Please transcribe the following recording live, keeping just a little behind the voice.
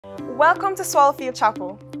Welcome to Swallowfield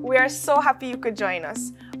Chapel. We are so happy you could join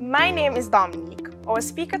us. My name is Dominique. Our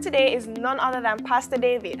speaker today is none other than Pastor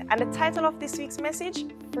David, and the title of this week's message,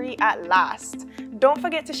 Free at Last. Don't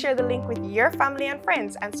forget to share the link with your family and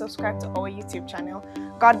friends and subscribe to our YouTube channel.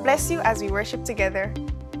 God bless you as we worship together.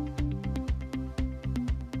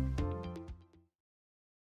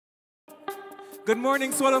 Good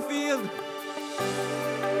morning, Swallowfield.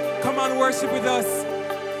 Come on, worship with us.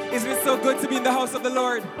 It's been so good to be in the house of the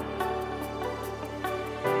Lord.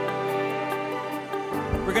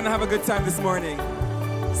 We're going to have a good time this morning.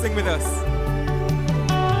 Sing with us.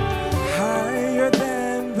 Higher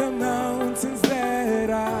than the mountains that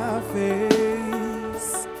I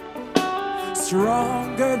face,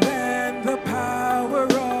 stronger than the power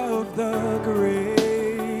of the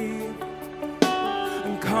grave,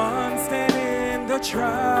 and constant in the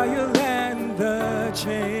trial and the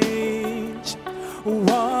change.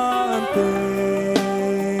 One thing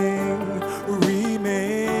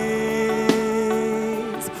remains.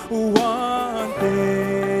 One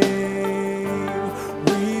thing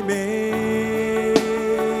remains.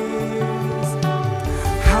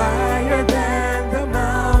 Higher than the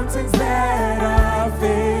mountains that I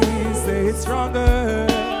face. Say it's stronger.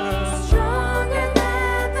 Stronger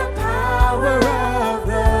than the power of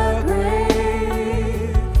the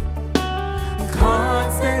grave.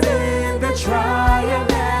 Constant in the trial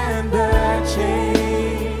and the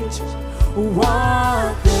change.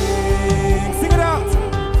 One thing, sing it out,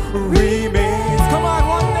 remains. Come on,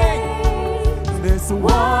 one thing. This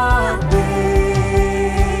one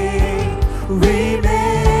thing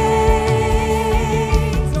remains.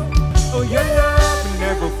 Oh, your love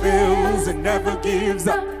never fails, it never gives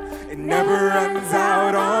up, it never runs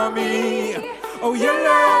out on me. Oh, your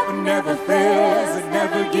love never fails, it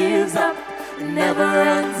never gives up, it never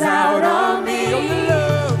runs out on me. Oh,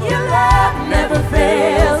 your love never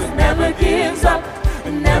fails, it never gives up,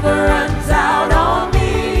 it never runs out on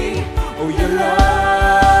me. Oh, your love.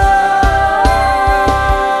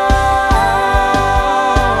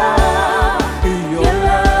 Your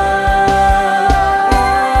love.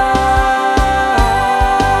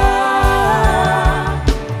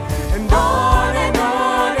 And on and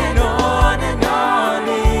on and on and on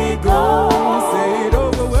it goes. Say it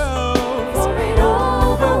overwhelms. For it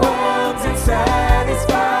overwhelms and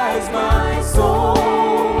satisfies my soul.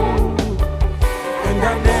 And I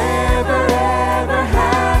never ever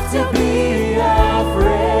have to be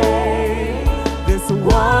afraid. This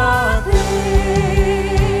one thing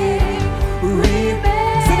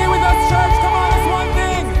remains. Sing it with us, church. Come on, it's one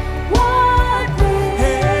thing. One thing.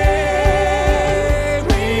 Hey,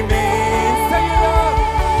 remains. Say your love.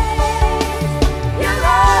 Your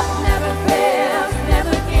love never fails,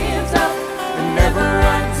 never gives up, it never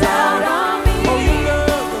runs out on me. Oh,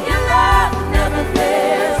 your love never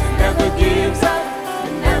fails, never gives up,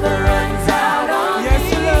 it never runs out on me. Yes,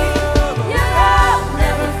 your love. Your love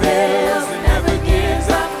never fails, it never gives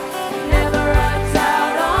up, it never runs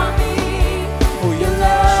out on me. Oh, your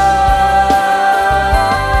love.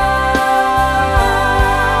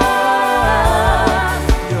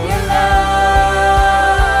 Your love.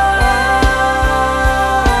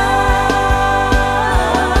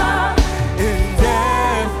 In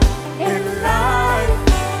death, in life,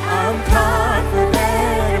 I'm confident,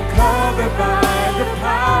 I'm covered by the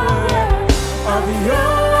power of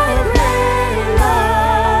your great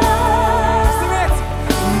love. Sing it.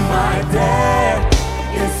 My debt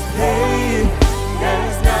is paid.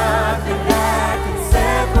 There's nothing that can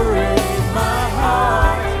separate my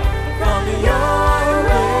heart from your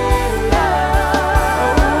great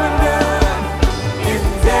love. In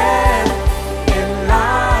death, in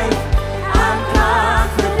life, I'm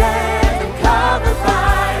confident and covered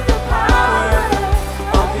by the power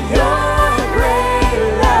of your great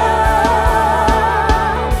love.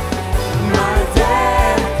 My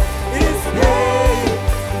debt is paid.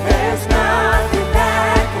 There's nothing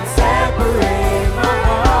that can separate my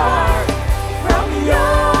heart from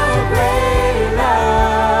your great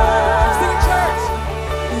love. Sing it, church.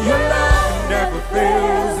 Your love never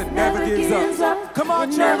fails, it never gives up. Come on,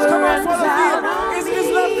 church, come on, Swallowfield. Isn't this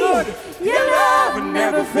love good? Your love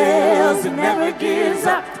never fails, it never gives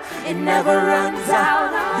up, it never runs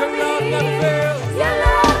out. Your love never fails. Your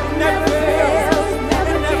love never fails, it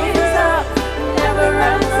never gives up, it never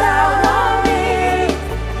runs out on me.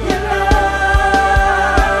 Your love.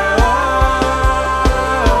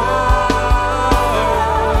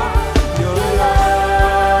 Your love.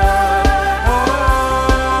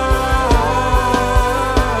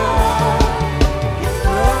 Your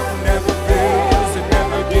love never fails, it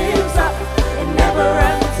never gives up, it never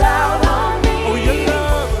runs out on me. Oh, your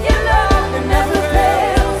love. Your love never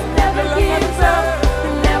fails, never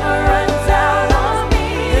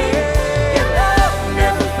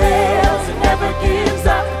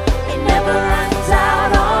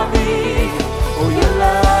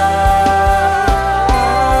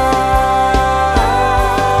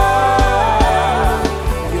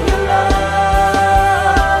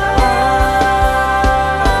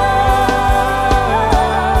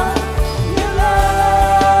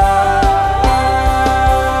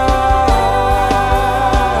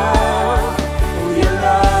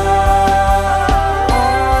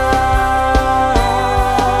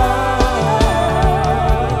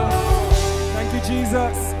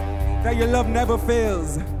never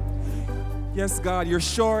fails. Yes, God, you're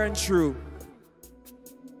sure and true.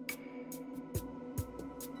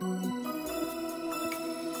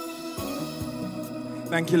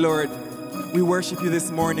 Thank you, Lord. We worship you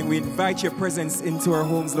this morning. We invite your presence into our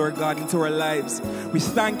homes, Lord God, into our lives. We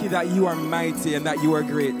thank you that you are mighty and that you are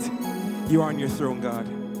great. You are on your throne, God.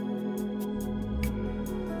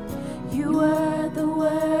 You were the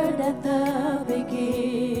Word at the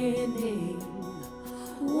beginning,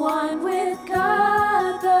 one with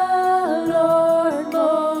God the Lord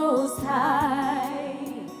Most High.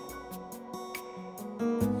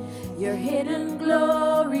 Your hidden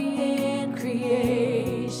glory in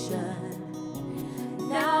creation,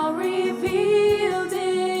 now revealed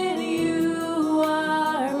in you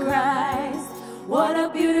are Christ. What a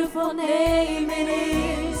beautiful name it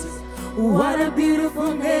is. What a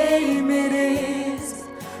beautiful name it is.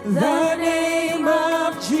 The name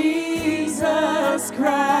of Jesus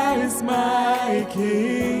Christ, my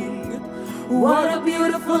King. What a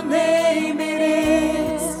beautiful name it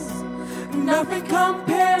is. Nothing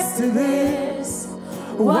compares to this.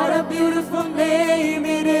 What a beautiful name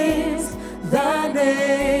it is. The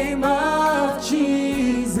name of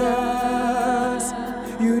Jesus.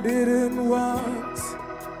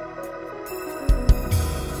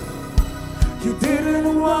 You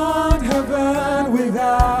didn't want heaven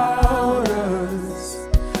without us.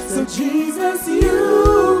 So Jesus,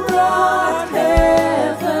 you brought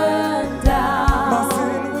heaven down. My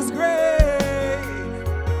sin was great.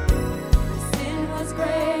 My sin was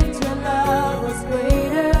great. Your love was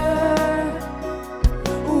greater.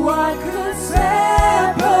 What could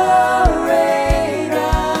separate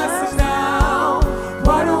us now?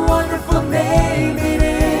 What a wonderful name it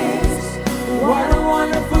is. What a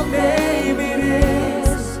wonderful name it is.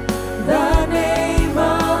 The name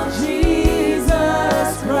of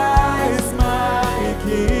Jesus Christ, my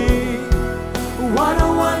King. What a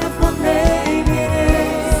wonderful name it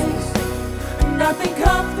is. Nothing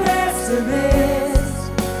compares to this.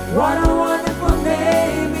 What a wonderful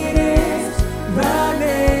name it is. The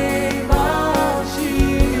name of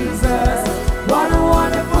Jesus. What a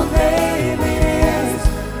wonderful name it is.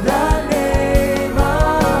 The name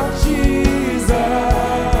of Jesus.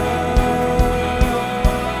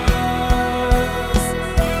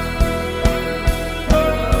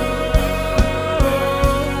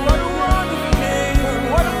 What a wonderful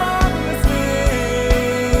name. What a marvelous name.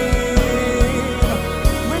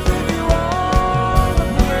 We give you all the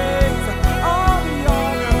praise, all the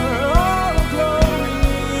honor, all the glory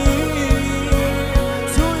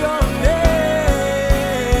to your name,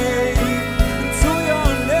 to your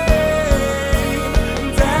name.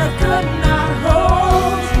 Death could not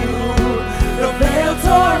hold you. The veil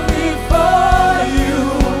tore before you.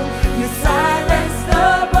 You silenced the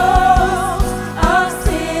boast of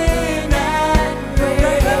sin and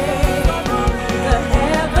grave. The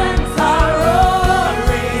heavens are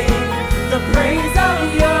roaring the praise of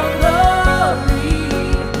your glory.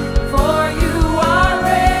 For you are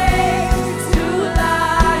raised to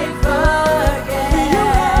life again.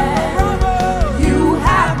 You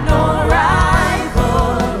have no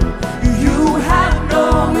rival. You have no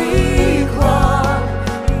equal.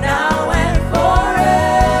 Now and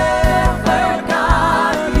forever,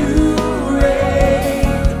 God, you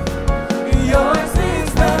reign. Yours is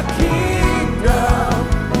the kingdom.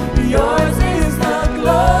 Yours is the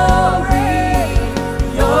glory.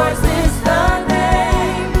 Yours is the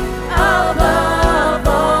name above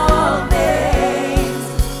all names.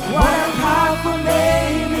 What a powerful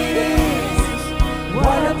name it is.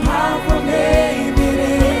 What a powerful name it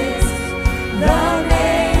is. The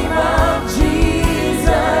name of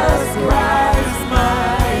Jesus Christ,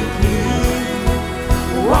 my King.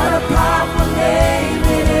 What a powerful name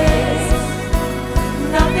it is.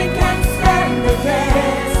 Nothing can stand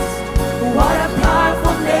against. What a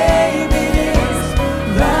powerful name it is.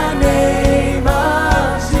 The name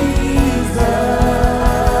of Jesus.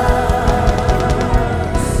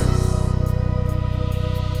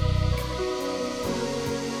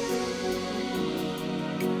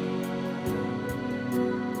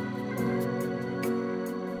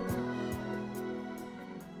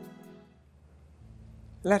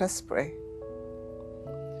 Let us pray.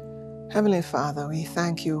 Heavenly Father, we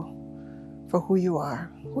thank you for who you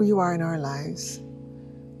are in our lives.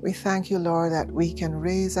 We thank you, Lord, that we can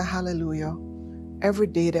raise a hallelujah every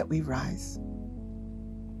day that we rise.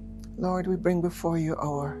 Lord, we bring before you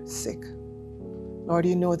our sick. Lord,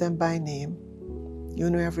 you know them by name. You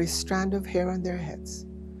know every strand of hair on their heads.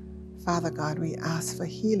 Father God, we ask for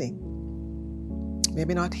healing.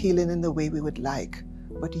 Maybe not healing in the way we would like,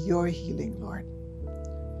 but your healing, Lord.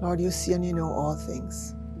 Lord, you see and you know all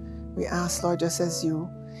things. We ask, Lord, just as you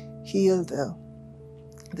heal the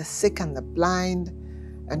sick and the blind,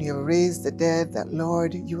 and you have raised the dead, that,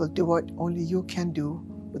 Lord, you will do what only you can do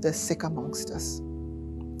with the sick amongst us.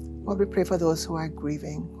 Lord, we pray for those who are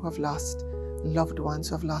grieving, who have lost loved ones,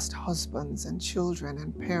 who have lost husbands and children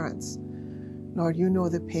and parents. Lord, you know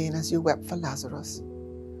the pain as you wept for Lazarus.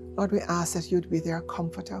 Lord, we ask that you'd be their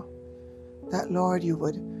comforter, that, Lord, you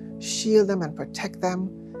would shield them and protect them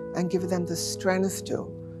and give them the strength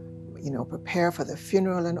to, prepare for the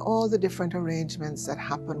funeral and all the different arrangements that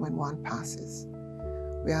happen when one passes.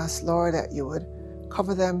 We ask, Lord, that you would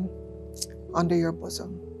cover them under your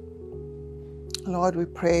bosom. Lord, we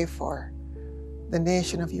pray for the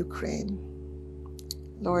nation of Ukraine.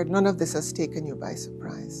 Lord, none of this has taken you by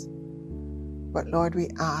surprise. But Lord, we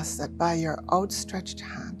ask that by your outstretched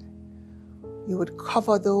hand, you would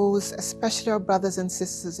cover those, especially our brothers and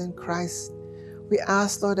sisters in Christ. We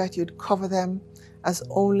ask, Lord, that you'd cover them as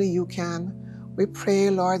only you can. We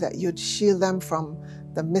pray, Lord, that you'd shield them from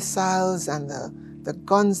the missiles and the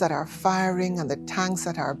guns that are firing and the tanks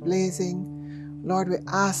that are blazing. Lord, we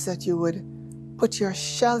ask that you would put your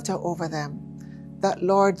shelter over them, that,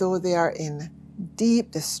 Lord, though they are in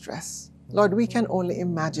deep distress, Lord, we can only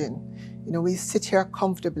imagine. We sit here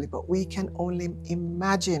comfortably, but we can only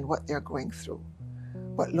imagine what they're going through.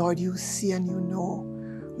 But Lord, you see and you know.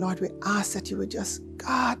 Lord, we ask that you would just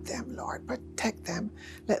guard them, Lord, protect them.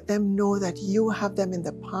 Let them know that you have them in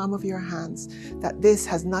the palm of your hands, that this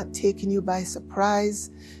has not taken you by surprise,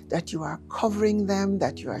 that you are covering them,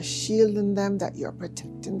 that you are shielding them, that you are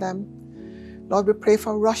protecting them. Lord, we pray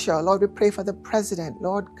for Russia. Lord, we pray for the president.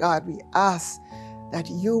 Lord God, we ask that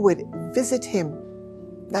you would visit him,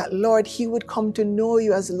 that, Lord, he would come to know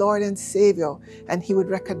you as Lord and Savior, and he would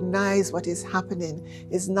recognize what is happening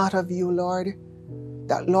is not of you, Lord.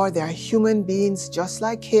 That, Lord, they are human beings just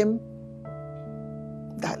like him.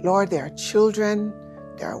 That, Lord, they are children,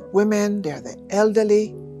 they are women, they are the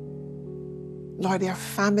elderly. Lord, they are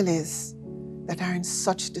families that are in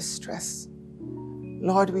such distress.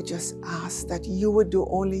 Lord, we just ask that you would do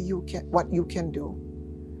only what you can do.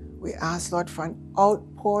 We ask, Lord, for an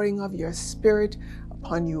outpouring of your Spirit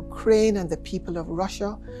upon Ukraine and the people of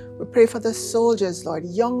Russia. We pray for the soldiers, Lord,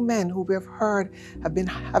 young men who we have heard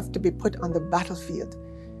have to be put on the battlefield.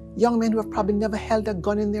 Young men who have probably never held a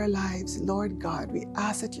gun in their lives. Lord God, we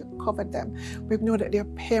ask that you cover them. We know that their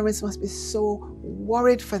parents must be so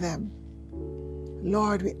worried for them.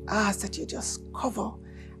 Lord, we ask that you just cover,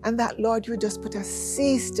 and that, Lord, you just put a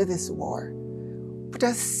cease to this war. Put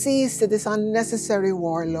a cease to this unnecessary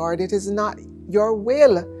war, Lord. It is not your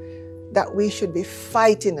will that we should be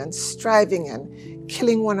fighting and striving and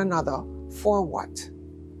killing one another. For what?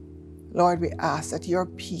 Lord, we ask that your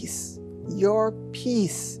peace, your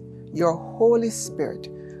Holy Spirit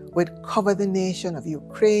would cover the nation of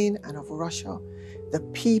Ukraine and of Russia, the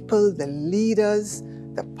people, the leaders,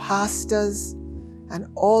 the pastors, and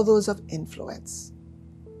all those of influence.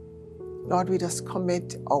 Lord, we just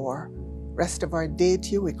commit our rest of our day to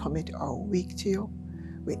you. We commit our week to you.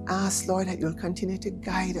 We ask, Lord, that you'll continue to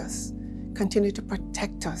guide us, continue to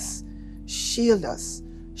protect us, shield us,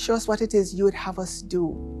 show us what it is you would have us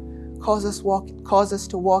do. Cause us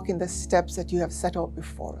to walk in the steps that you have set out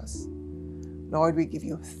before us. Lord, we give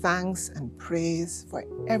you thanks and praise for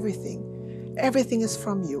everything. Everything is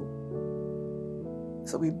from you.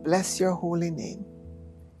 So we bless your holy name.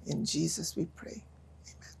 In Jesus we pray.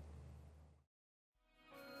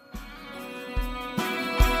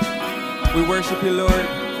 We worship you, Lord.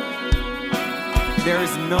 There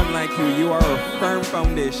is none like you. You are a firm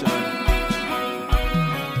foundation.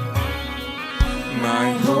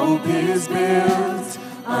 My hope is built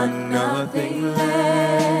on nothing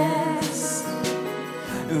less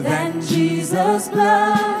than Jesus'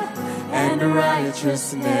 blood and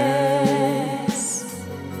righteousness.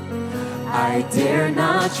 I dare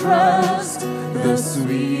not trust the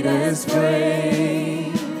sweetest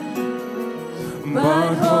frame,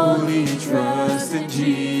 but wholly trust in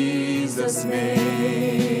Jesus'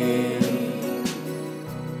 name.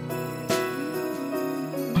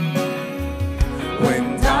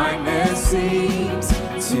 When darkness seems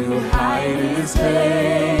to hide his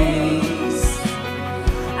face,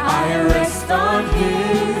 I rest on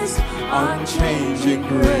his unchanging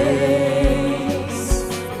grace.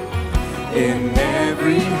 In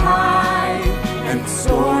every high and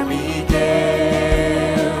stormy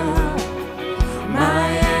gale, my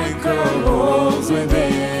anchor holds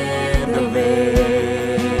within the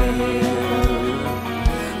veil.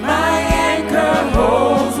 My anchor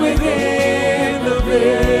holds within the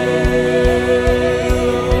veil.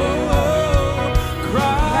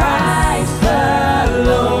 Christ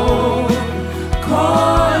alone,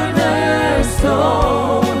 cornerstone,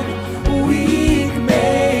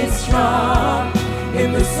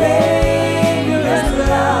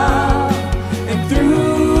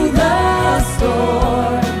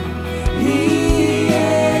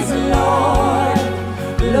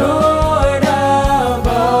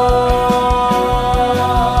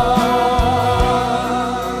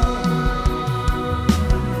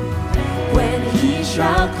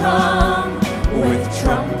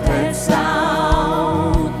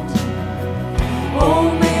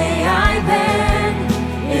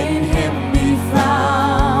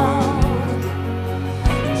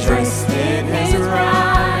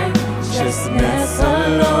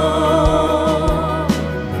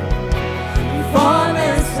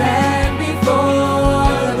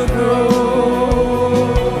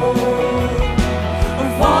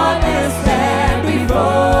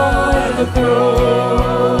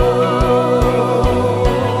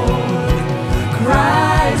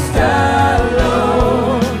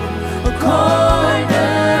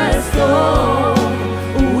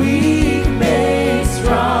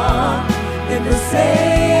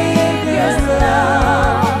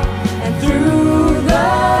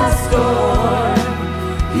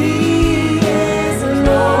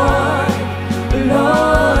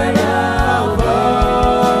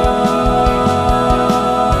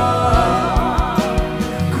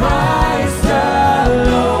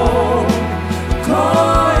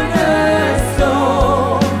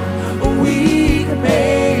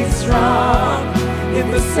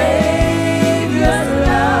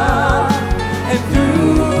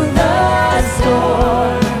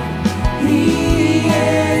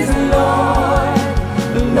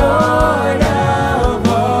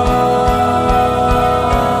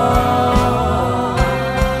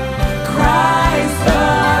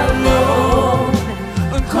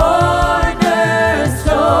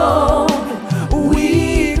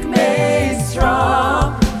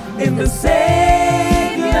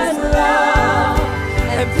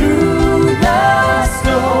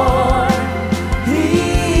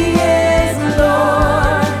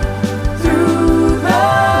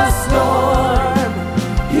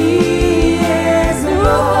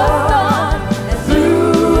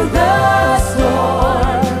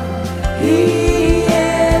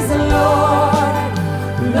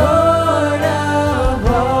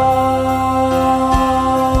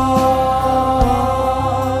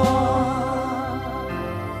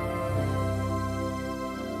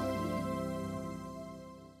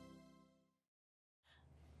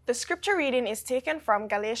 The scripture reading is taken from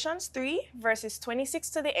Galatians 3, verses 26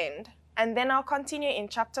 to the end, and then I'll continue in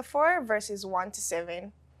chapter 4, verses 1 to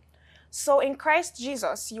 7. So in Christ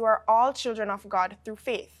Jesus, you are all children of God through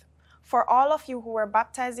faith. For all of you who were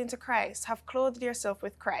baptized into Christ have clothed yourself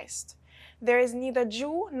with Christ. There is neither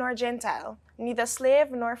Jew nor Gentile, neither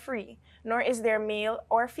slave nor free, nor is there male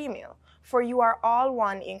or female, for you are all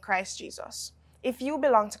one in Christ Jesus. If you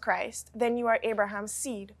belong to Christ, then you are Abraham's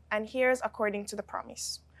seed, and heirs according to the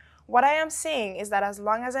promise. What I am saying is that as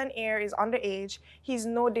long as an heir is underage, he is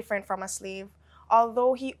no different from a slave,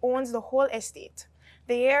 although he owns the whole estate.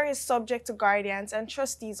 The heir is subject to guardians and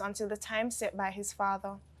trustees until the time set by his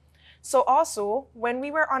father. So also, when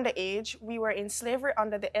we were underage, we were in slavery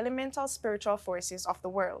under the elemental spiritual forces of the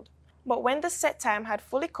world. But when the set time had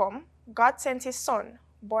fully come, God sent his Son,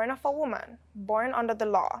 born of a woman, born under the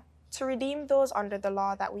law, to redeem those under the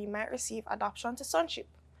law that we might receive adoption to sonship.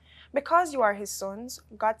 Because you are his sons,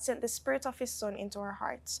 God sent the Spirit of his Son into our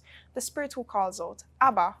hearts, the Spirit who calls out,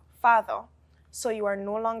 Abba, Father. So you are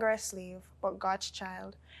no longer a slave, but God's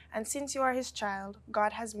child. And since you are his child,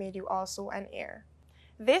 God has made you also an heir.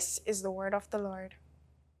 This is the word of the Lord.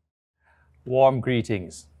 Warm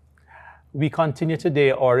greetings. We continue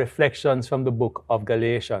today our reflections from the book of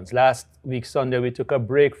Galatians. Last week, Sunday, we took a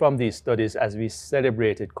break from these studies as we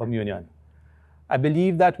celebrated communion. I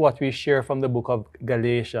believe that what we share from the book of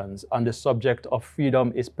Galatians on the subject of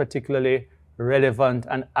freedom is particularly relevant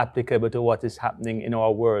and applicable to what is happening in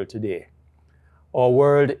our world today. Our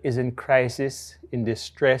world is in crisis, in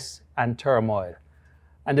distress, and turmoil.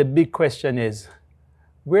 And the big question is,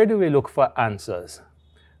 where do we look for answers?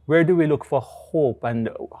 Where do we look for hope, and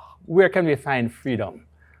where can we find freedom?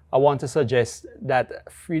 I want to suggest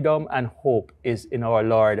that freedom and hope is in our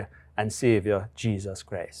Lord and Savior, Jesus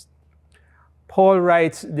Christ. Paul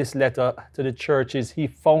writes this letter to the churches he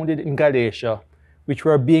founded in Galatia, which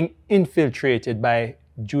were being infiltrated by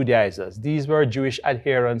Judaizers. These were Jewish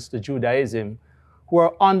adherents to Judaism who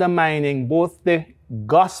were undermining both the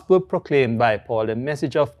gospel proclaimed by Paul, the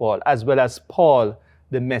message of Paul, as well as Paul,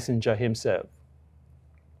 the messenger himself.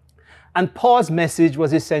 And Paul's message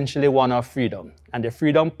was essentially one of freedom. And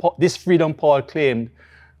this freedom Paul claimed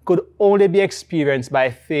could only be experienced by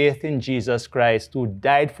faith in Jesus Christ, who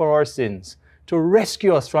died for our sins to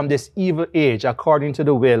rescue us from this evil age according to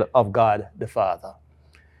the will of God the Father.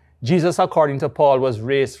 Jesus, according to Paul, was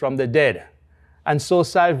raised from the dead. And so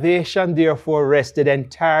salvation therefore rested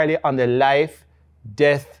entirely on the life,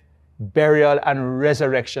 death, burial, and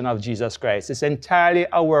resurrection of Jesus Christ. It's entirely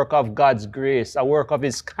a work of God's grace, a work of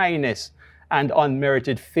his kindness and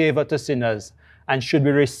unmerited favor to sinners, and should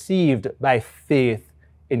be received by faith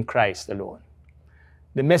in Christ alone.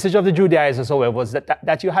 The message of the Judaizers, however, was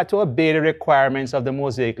that you had to obey the requirements of the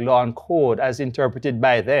Mosaic law and code as interpreted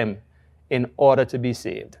by them in order to be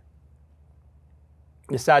saved.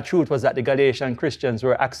 The sad truth was that the Galatian Christians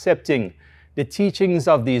were accepting the teachings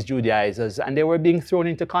of these Judaizers, and they were being thrown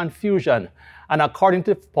into confusion. And according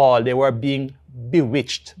to Paul, they were being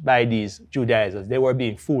bewitched by these Judaizers. They were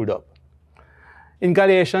being fooled up. In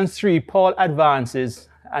Galatians 3, Paul advances,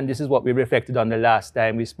 and this is what we reflected on the last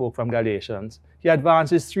time we spoke from Galatians. He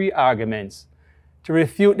advances 3 arguments to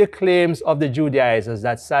refute the claims of the Judaizers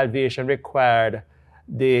that salvation required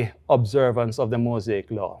the observance of the Mosaic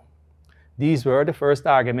law. These were, the first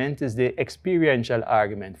argument is the experiential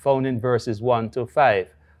argument, found in verses 1 to 5.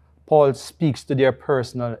 Paul speaks to their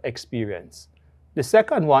personal experience. The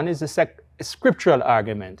second one is the scriptural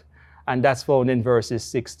argument, and that's found in verses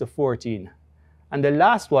 6 to 14. And the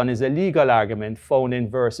last one is a legal argument found in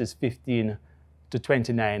verses 15 to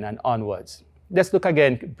 29 and onwards. Let's look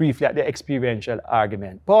again briefly at the experiential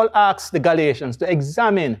argument. Paul asks the Galatians to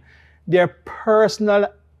examine their personal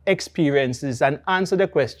experiences and answer the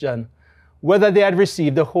question whether they had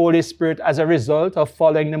received the Holy Spirit as a result of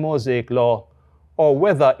following the Mosaic law, or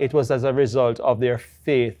whether it was as a result of their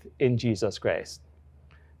faith in Jesus Christ.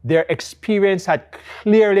 Their experience had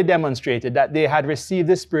clearly demonstrated that they had received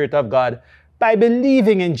the Spirit of God by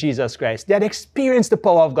believing in Jesus Christ. They had experienced the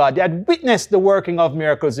power of God. They had witnessed the working of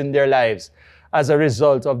miracles in their lives as a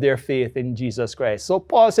result of their faith in Jesus Christ. So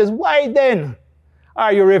Paul says, why then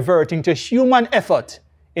are you reverting to human effort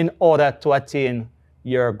in order to attain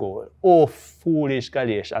your goal? Oh, foolish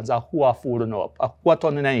Galatians, who are fooling up, what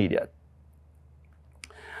on an idiot.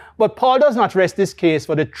 But Paul does not rest his case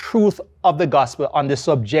for the truth of the gospel on the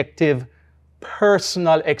subjective,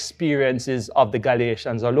 personal experiences of the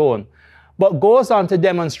Galatians alone, but goes on to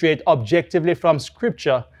demonstrate objectively from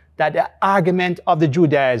Scripture that the argument of the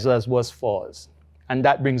Judaizers was false. And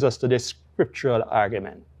that brings us to the scriptural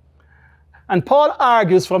argument. And Paul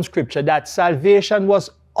argues from Scripture that salvation was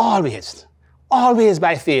always always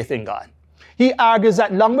by faith in God. He argues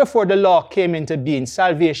that long before the law came into being,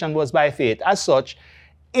 salvation was by faith. As such,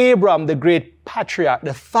 Abram, the great patriarch,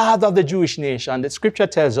 the father of the Jewish nation, the scripture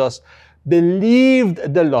tells us,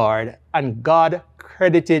 believed the Lord, and God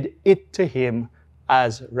credited it to him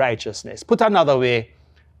as righteousness. Put another way,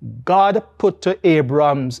 God put to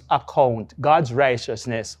Abram's account God's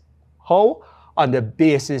righteousness. How? On the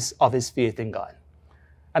basis of his faith in God.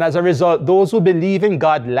 And as a result, those who believe in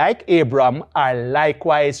God like Abram are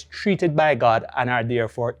likewise treated by God and are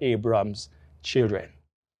therefore Abram's children.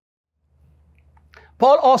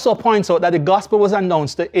 Paul also points out that the gospel was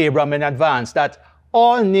announced to Abram in advance, that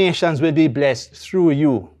all nations will be blessed through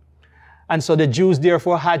you. And so the Jews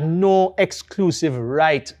therefore had no exclusive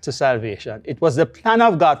right to salvation. It was the plan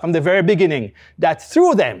of God from the very beginning that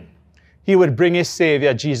through them, he would bring his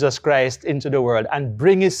Savior, Jesus Christ, into the world and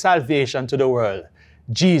bring his salvation to the world.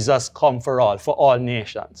 Jesus come for all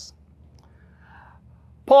nations.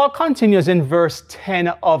 Paul continues in verse 10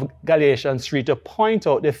 of Galatians 3 to point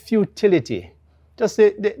out the futility, just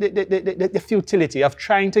the futility of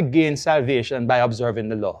trying to gain salvation by observing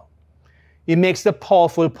the law. He makes the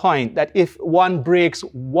powerful point that if one breaks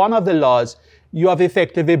one of the laws, you have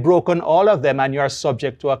effectively broken all of them and you are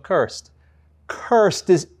subject to a curse. Cursed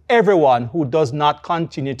is everyone who does not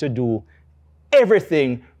continue to do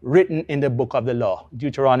everything written in the book of the law.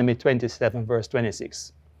 Deuteronomy 27, verse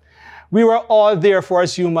 26. We were all therefore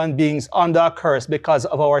as human beings under a curse because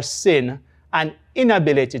of our sin and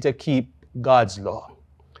inability to keep God's law.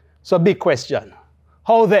 So big question.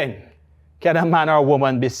 How then can a man or a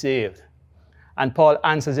woman be saved? And Paul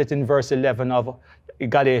answers it in verse 11 of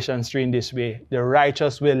Galatians 3 in this way. The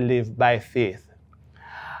righteous will live by faith.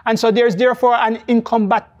 And so there's therefore an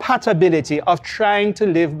incompatibility of trying to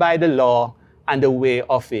live by the law and the way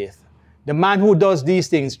of faith. The man who does these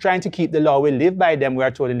things, trying to keep the law, will live by them, we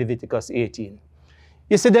are told in Leviticus 18.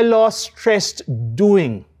 You see, the law stressed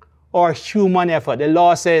doing or human effort. The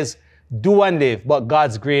law says, do and live, but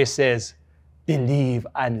God's grace says, believe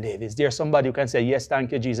and live. Is there somebody who can say, yes,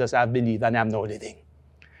 thank you, Jesus, I believe and I'm now living?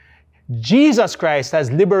 Jesus Christ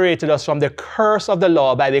has liberated us from the curse of the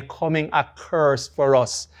law by becoming a curse for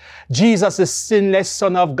us. Jesus, the sinless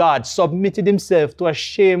Son of God, submitted himself to a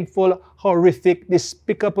shameful, horrific,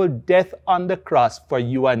 despicable death on the cross for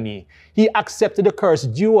you and me. He accepted the curse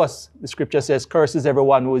due us. The scripture says, curse is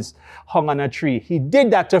everyone who is hung on a tree. He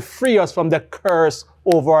did that to free us from the curse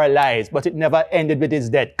over our lives, but it never ended with his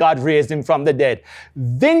death. God raised him from the dead,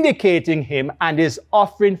 vindicating him and his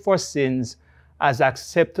offering for sins as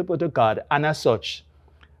acceptable to God. And as such,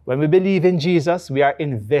 when we believe in Jesus, we are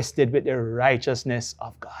invested with the righteousness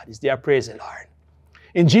of God. Is there praise the Lord?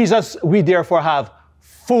 In Jesus, we therefore have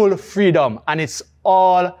full freedom, and it's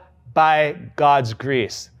all by God's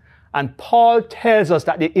grace. And Paul tells us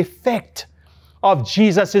that the effect of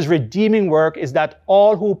Jesus' redeeming work is that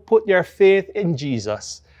all who put their faith in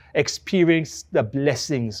Jesus experience the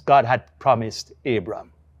blessings God had promised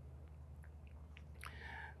Abram.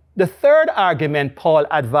 The third argument Paul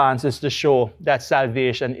advances to show that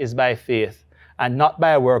salvation is by faith and not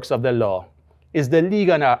by works of the law is the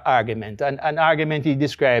legal argument, an argument he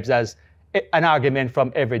describes as an argument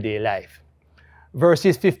from everyday life.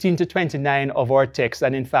 Verses 15 to 29 of our text,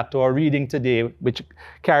 and in fact our reading today, which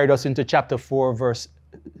carried us into chapter 4, verse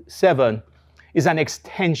 7, is an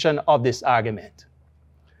extension of this argument.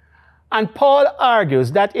 And Paul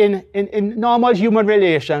argues that in normal human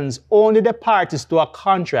relations, only the parties to a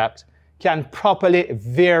contract can properly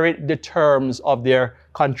vary the terms of their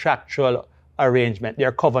contractual arrangement,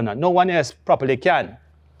 their covenant. No one else properly can.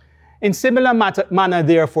 In similar manner,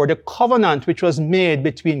 therefore, the covenant which was made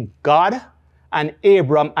between God and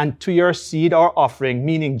Abram and to your seed or offering,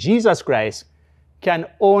 meaning Jesus Christ, can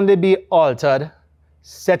only be altered,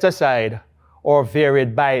 set aside, or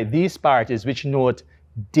varied by these parties, which note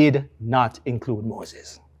did not include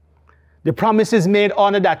Moses. The promises made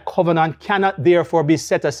under that covenant cannot therefore be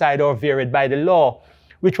set aside or varied by the law,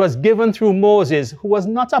 which was given through Moses, who was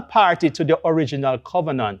not a party to the original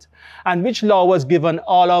covenant, and which law was given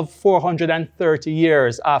all of 430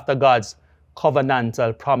 years after God's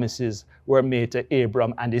covenantal promises were made to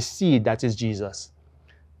Abram and his seed, that is Jesus.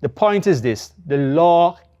 The point is this: the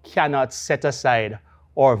law cannot set aside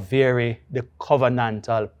or vary the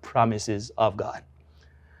covenantal promises of God.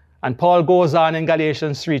 And Paul goes on in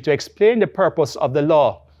Galatians 3 to explain the purpose of the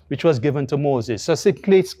law which was given to Moses. So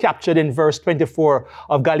simply it's captured in verse 24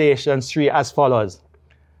 of Galatians 3 as follows.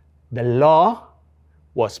 The law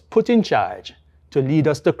was put in charge to lead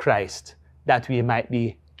us to Christ, that we might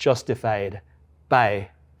be justified by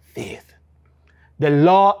faith. The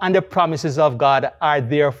law and the promises of God are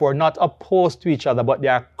therefore not opposed to each other, but they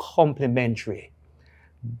are complementary.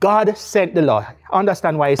 God sent the law.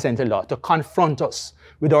 Understand why he sent the law? To confront us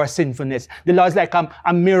with our sinfulness. The law is like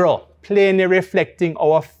a mirror, plainly reflecting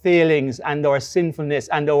our failings and our sinfulness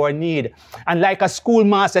and our need. And like a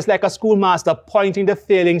schoolmaster, it's like a schoolmaster pointing the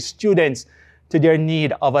failing students to their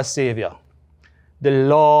need of a savior. The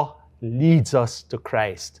law leads us to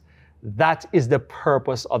Christ. That is the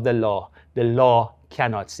purpose of the law. The law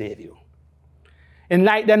cannot save you. In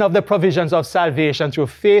light then of the provisions of salvation through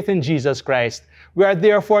faith in Jesus Christ, we are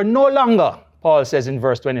therefore no longer, Paul says in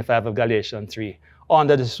verse 25 of Galatians 3,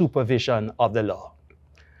 under the supervision of the law.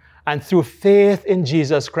 And through faith in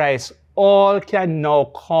Jesus Christ, all can now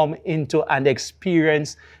come into and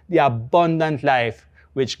experience the abundant life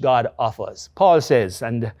which God offers. Paul says,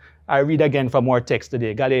 and I read again from our text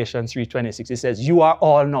today, Galatians 3:26, it says, you are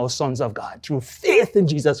all now sons of God through faith in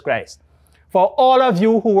Jesus Christ. For all of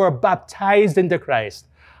you who were baptized into Christ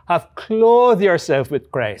have clothed yourself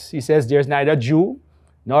with Christ. He says, there's neither Jew,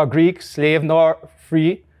 nor Greek, slave, nor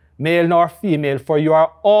free, male nor female, for you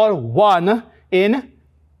are all one in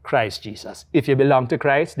Christ Jesus. If you belong to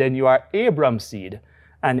Christ, then you are Abraham's seed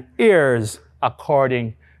and heirs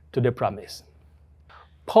according to the promise.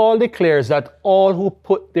 Paul declares that all who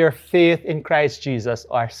put their faith in Christ Jesus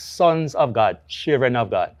are sons of God, children of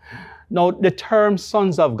God. Now, the term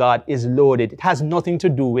sons of God is loaded. It has nothing to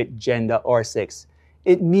do with gender or sex.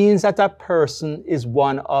 It means that a person is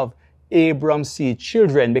one of Abraham's seed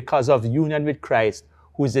children because of union with Christ,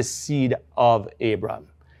 who is the seed of Abraham.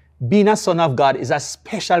 Being a son of God is a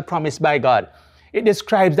special promise by God. It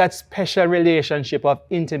describes that special relationship of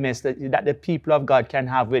intimacy that the people of God can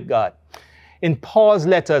have with God. In Paul's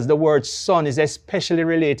letters, the word son is especially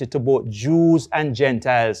related to both Jews and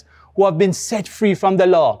Gentiles who have been set free from the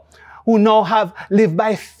law, who now have lived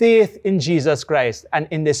by faith in Jesus Christ and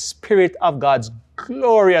in the spirit of God's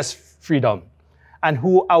glorious freedom, and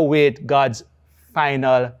who await God's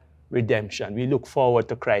final redemption. We look forward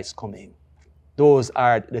to Christ's coming. Those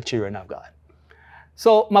are the children of God.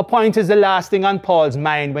 So my point is, the last thing on Paul's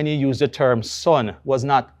mind when he used the term son was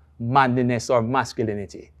not manliness or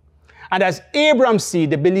masculinity. And as Abraham's seed,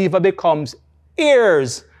 the believer becomes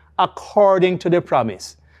heirs according to the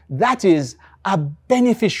promise. That is, a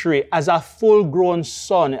beneficiary as a full-grown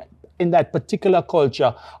son in that particular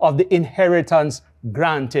culture of the inheritance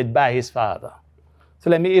granted by his father.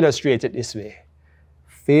 So let me illustrate it this way.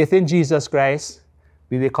 Faith in Jesus Christ,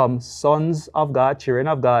 we become sons of God, children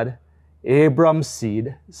of God, Abraham's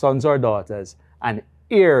seed, sons or daughters, and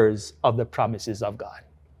heirs of the promises of God.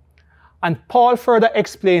 And Paul further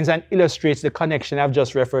explains and illustrates the connection I've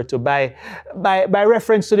just referred to by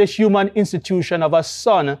reference to the human institution of a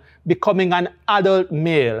son becoming an adult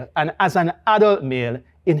male, and as an adult male,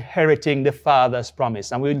 inheriting the father's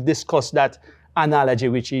promise. And we'll discuss that analogy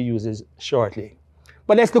which he uses shortly.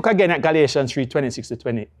 But let's look again at Galatians 3:26 to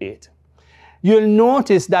 28. You'll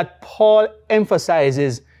notice that Paul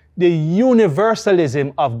emphasizes the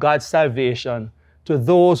universalism of God's salvation to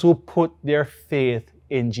those who put their faith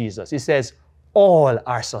in Jesus. He says, all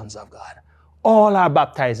are sons of God. All are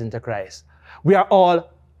baptized into Christ. We are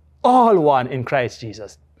all one in Christ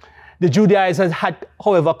Jesus. The Judaizers had,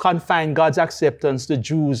 however, confined God's acceptance to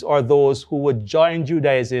Jews or those who would join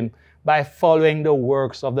Judaism by following the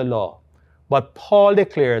works of the law. But Paul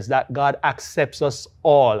declares that God accepts us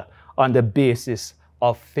all on the basis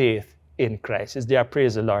of faith in Christ. Is there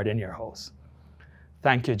praise the Lord in your house?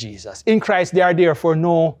 Thank you, Jesus. In Christ, there are therefore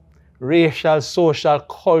no racial, social,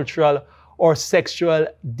 cultural, or sexual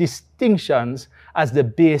distinctions as the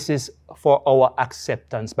basis for our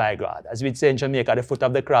acceptance by God. As we'd say in Jamaica, the foot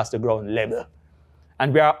of the cross, the ground level.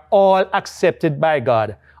 And we are all accepted by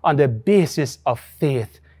God on the basis of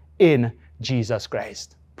faith in Jesus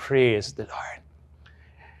Christ. Praise the Lord.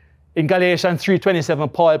 In Galatians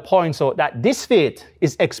 3:27, Paul points out that this faith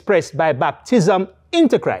is expressed by baptism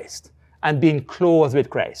into Christ and being clothed with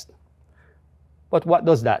Christ. But what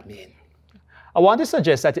does that mean? I want to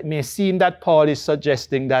suggest that it may seem that Paul is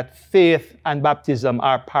suggesting that faith and baptism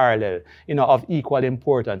are parallel, of equal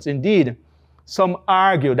importance. Indeed, some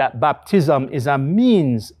argue that baptism is a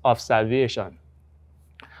means of salvation.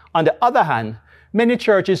 On the other hand, many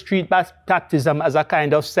churches treat baptism as a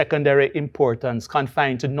kind of secondary importance,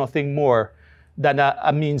 confined to nothing more than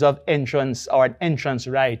a means of entrance or an entrance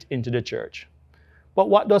right into the church. But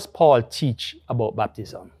what does Paul teach about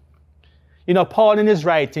baptism? Paul in his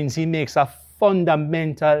writings, he makes a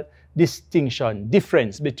fundamental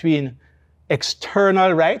difference between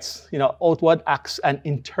external rites, outward acts, and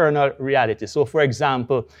internal reality. So, for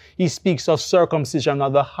example, he speaks of circumcision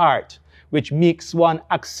of the heart, which makes one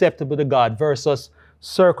acceptable to God, versus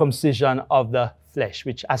circumcision of the flesh,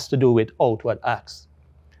 which has to do with outward acts.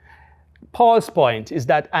 Paul's point is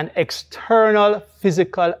that an external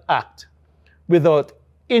physical act without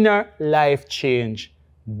inner life change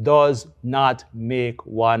does not make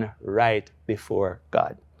one right before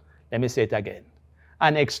God. Let me say it again.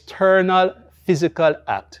 An external physical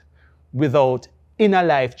act without inner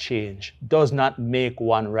life change does not make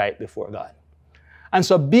one right before God. And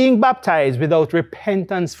so being baptized without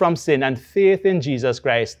repentance from sin and faith in Jesus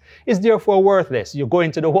Christ is therefore worthless. You go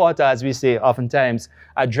into the water, as we say oftentimes,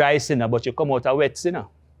 a dry sinner, but you come out a wet sinner.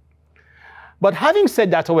 But having said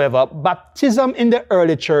that, however, baptism in the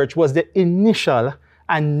early church was the initial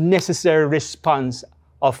and necessary response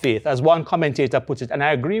of faith. As one commentator puts it, and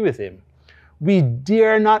I agree with him, we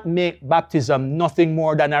dare not make baptism nothing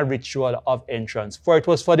more than a ritual of entrance, for it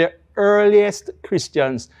was for the earliest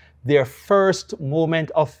Christians their first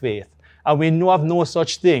moment of faith. And we know of no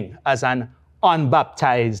such thing as an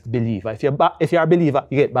unbaptized believer. If you're a believer,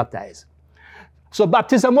 you get baptized. So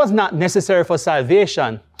baptism was not necessary for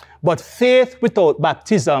salvation, but faith without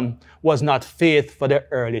baptism was not faith for the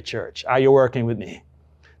early church. Are you working with me?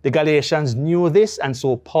 The Galatians knew this, and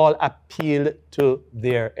so Paul appealed to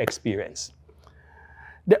their experience.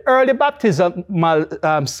 The early baptismal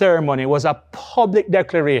ceremony was a public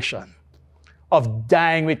declaration of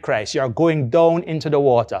dying with Christ. You are going down into the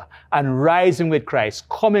water and rising with Christ,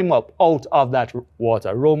 coming up out of that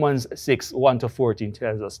water. Romans 6, 1-14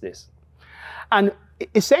 tells us this. And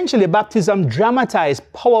essentially, baptism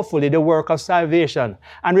dramatized powerfully the work of salvation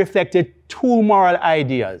and reflected two moral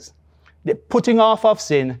ideas: the putting off of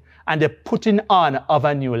sin and the putting on of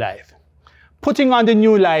a new life. Putting on the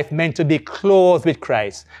new life meant to be clothed with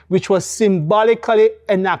Christ, which was symbolically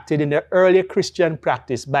enacted in the early Christian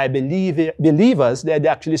practice by believers. They'd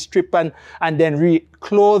actually strip and then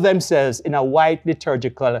reclothe themselves in a white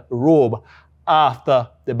liturgical robe after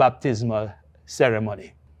the baptismal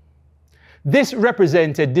ceremony. This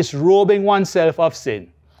represented disrobing oneself of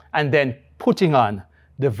sin and then putting on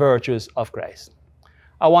the virtues of Christ.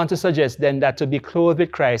 I want to suggest then that to be clothed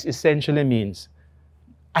with Christ essentially means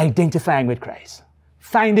identifying with Christ,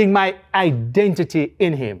 finding my identity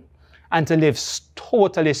in him, and to live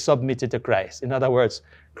totally submitted to Christ. In other words,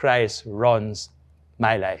 Christ runs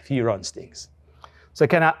my life. He runs things. So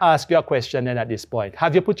can I ask you a question then at this point?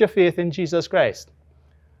 Have you put your faith in Jesus Christ?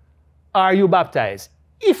 Are you baptized?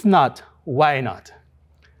 If not, why not?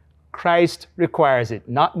 Christ requires it,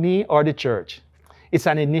 not me or the church. It's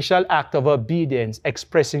an initial act of obedience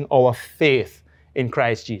expressing our faith in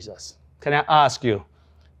Christ Jesus. Can I ask you,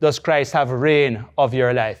 does Christ have reign of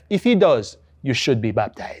your life? If he does, you should be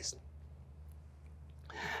baptized.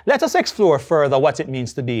 Let us explore further what it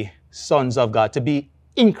means to be sons of God, to be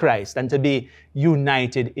in Christ and to be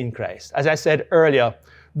united in Christ. As I said earlier,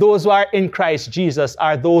 those who are in Christ Jesus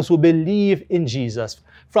are those who believe in Jesus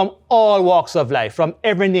from all walks of life, from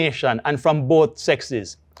every nation and from both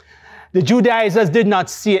sexes. The Judaizers did not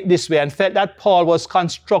see it this way and felt that Paul was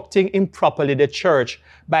constructing improperly the church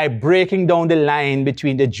by breaking down the line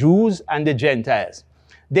between the Jews and the Gentiles.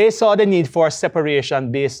 They saw the need for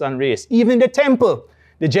separation based on race. Even in the temple,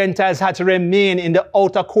 the Gentiles had to remain in the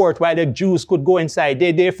outer court while the Jews could go inside.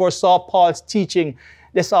 They therefore saw Paul's teaching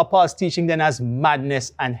then as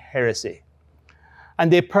madness and heresy.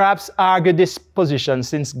 And they perhaps argued this position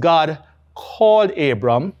since God called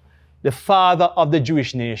Abram the father of the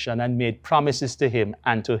Jewish nation and made promises to him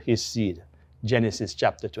and to his seed. Genesis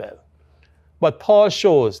chapter 12. But Paul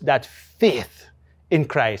shows that faith in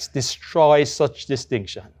Christ destroys such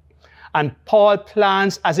distinction. And Paul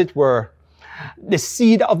plants, as it were, the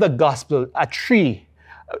seed of the gospel, a tree,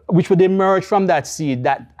 which would emerge from that seed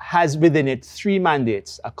that has within it three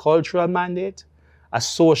mandates: a cultural mandate, a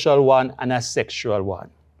social one, and a sexual one.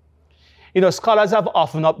 You know, scholars have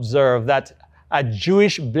often observed that a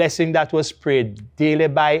Jewish blessing that was prayed daily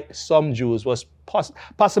by some Jews was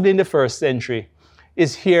possibly in the first century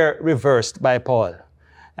is here reversed by Paul.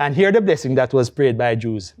 And here the blessing that was prayed by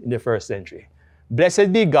Jews in the first century.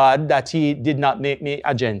 Blessed be God that he did not make me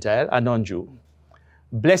a Gentile, a non-Jew.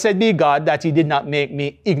 Blessed be God that he did not make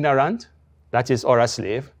me ignorant, that is, or a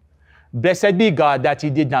slave. Blessed be God that he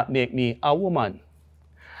did not make me a woman.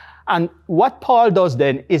 And what Paul does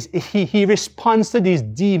then is he responds to these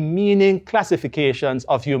demeaning classifications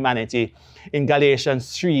of humanity in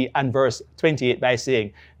Galatians 3 and verse 28 by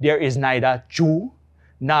saying, there is neither Jew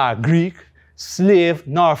nor Greek, slave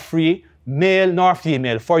nor free, male nor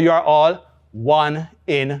female, for you are all one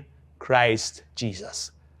in Christ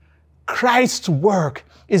Jesus. Christ's work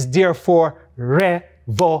is therefore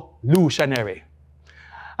revolutionary.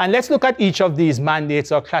 And let's look at each of these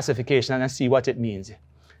mandates or classifications and see what it means.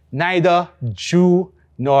 Neither Jew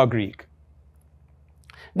nor Greek.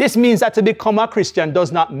 This means that to become a Christian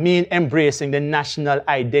does not mean embracing the national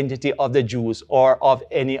identity of the Jews or of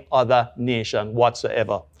any other nation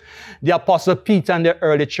whatsoever. The Apostle Peter and the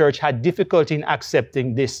early church had difficulty in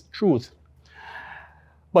accepting this truth.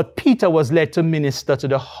 But Peter was led to minister to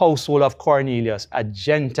the household of Cornelius, a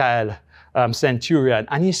Gentile centurion,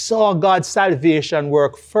 and he saw God's salvation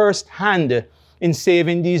work firsthand in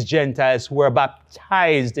saving these Gentiles who were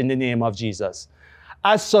baptized in the name of Jesus.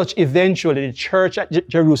 As such, eventually, the church at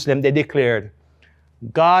Jerusalem, they declared,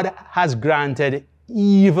 God has granted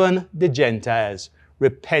even the Gentiles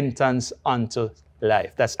repentance unto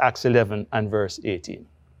life. That's Acts 11 and verse 18.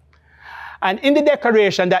 And in the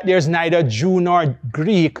declaration that there's neither Jew nor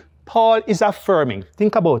Greek, Paul is affirming,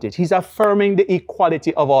 think about it, he's affirming the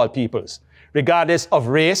equality of all peoples, regardless of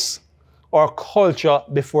race or culture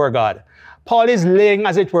before God. Paul is laying,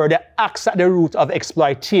 as it were, the axe at the root of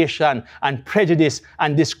exploitation and prejudice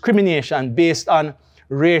and discrimination based on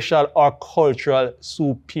racial or cultural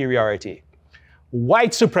superiority.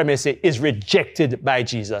 White supremacy is rejected by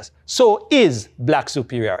Jesus. So is black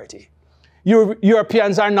superiority.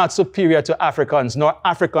 Europeans are not superior to Africans, nor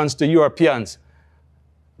Africans to Europeans.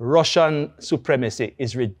 Russian supremacy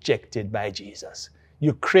is rejected by Jesus.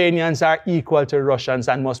 Ukrainians are equal to Russians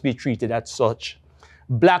and must be treated as such.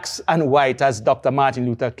 Blacks and white, as Dr. Martin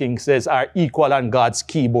Luther King says, are equal on God's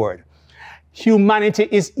keyboard. Humanity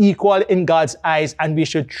is equal in God's eyes, and we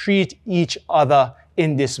should treat each other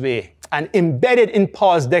in this way. And embedded in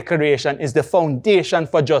Paul's declaration is the foundation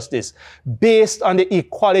for justice, based on the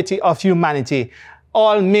equality of humanity,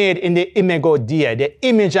 all made in the imago Dei, the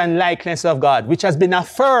image and likeness of God, which has been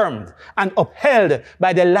affirmed and upheld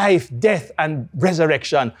by the life, death, and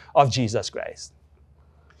resurrection of Jesus Christ.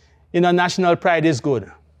 You know, national pride is good,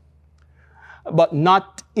 but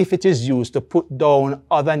not if it is used to put down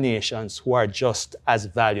other nations who are just as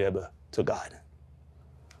valuable to God.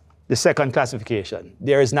 The second classification,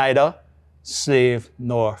 there is neither slave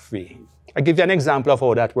nor free. I'll give you an example of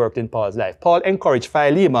how that worked in Paul's life. Paul encouraged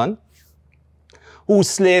Philemon, whose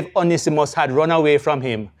slave Onesimus had run away from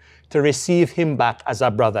him, to receive him back as a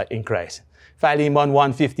brother in Christ. Philemon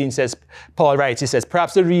 1:15 says, Paul writes, he says,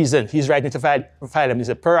 perhaps the reason, he's writing to Philemon, he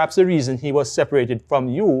said, perhaps the reason he was separated from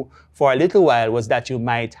you for a little while was that you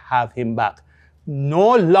might have him back.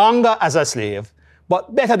 No longer as a slave,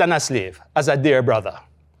 but better than a slave, as a dear brother.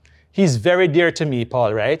 He's very dear to me,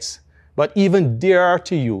 Paul writes, but even dearer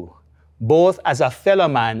to you, both as a fellow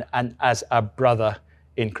man and as a brother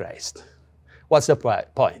in Christ. What's the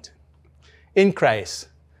point? In Christ,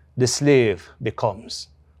 the slave becomes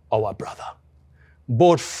our brother.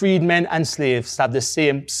 Both freedmen and slaves have the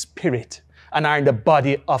same spirit and are in the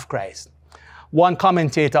body of Christ. One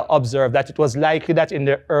commentator observed that it was likely that in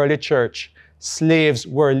the early church, slaves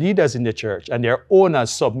were leaders in the church and their owners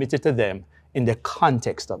submitted to them in the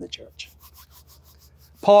context of the church.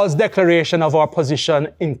 Paul's declaration of our position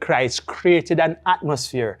in Christ created an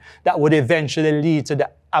atmosphere that would eventually lead to the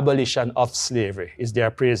abolition of slavery. Is there,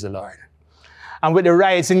 praise the Lord. And with the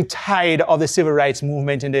rising tide of the civil rights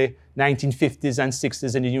movement in the 1950s and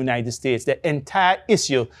 60s in the United States, the entire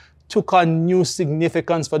issue took on new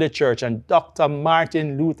significance for the church, and Dr.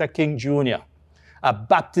 Martin Luther King Jr., a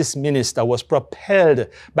Baptist minister, was propelled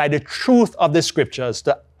by the truth of the scriptures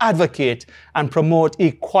to advocate and promote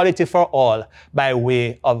equality for all by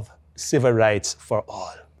way of civil rights for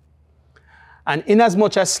all. And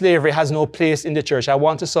inasmuch as slavery has no place in the church, I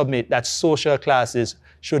want to submit that social classes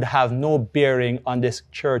should have no bearing on this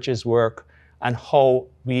church's work and how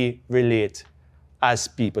we relate as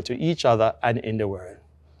people to each other and in the world.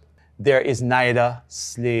 There is neither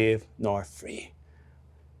slave nor free.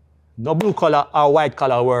 No blue collar or white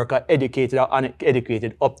collar worker, educated or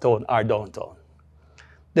uneducated, uptown or downtown.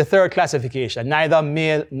 The third classification, neither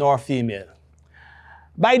male nor female.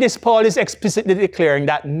 By this, Paul is explicitly declaring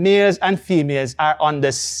that males and females are on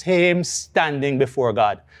the same standing before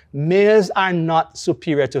God. Males are not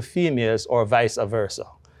superior to females or vice versa,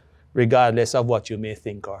 regardless of what you may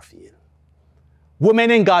think or feel.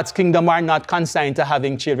 Women in God's kingdom are not consigned to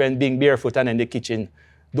having children, being barefoot and in the kitchen,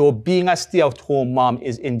 though being a stay-at-home mom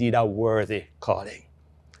is indeed a worthy calling.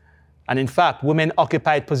 And in fact, women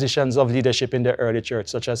occupied positions of leadership in the early church,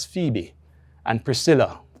 such as Phoebe and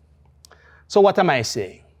Priscilla. So what am I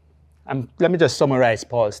saying? Let me just summarize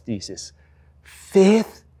Paul's thesis.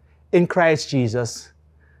 Faith in Christ Jesus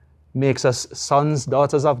makes us sons,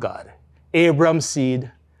 daughters of God, Abraham's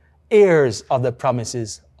seed, heirs of the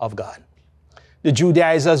promises of God. The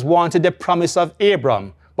Judaizers wanted the promise of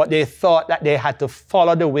Abraham, but they thought that they had to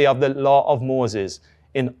follow the way of the law of Moses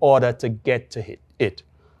in order to get to it.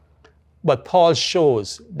 But Paul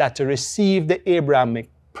shows that to receive the Abrahamic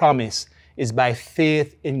promise is by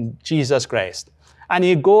faith in Jesus Christ. And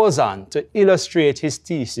he goes on to illustrate his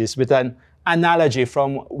thesis with an analogy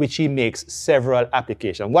from which he makes several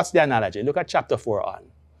applications. What's the analogy? Look at chapter 4 on.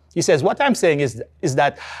 He says, what I'm saying is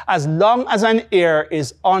that as long as an heir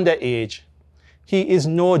is underage, he is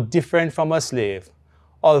no different from a slave,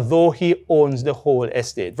 although he owns the whole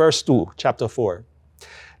estate. Verse 2, chapter 4.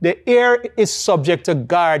 The heir is subject to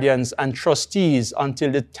guardians and trustees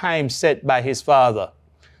until the time set by his father.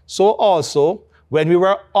 So also, when we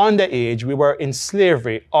were underage, we were in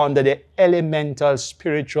slavery under the elemental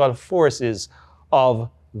spiritual forces of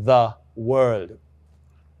the world.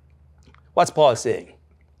 What's Paul saying?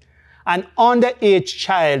 An underage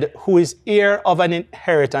child who is heir of an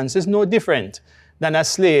inheritance is no different than a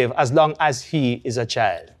slave as long as he is a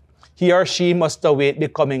child. He or she must await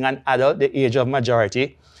becoming an adult, the age of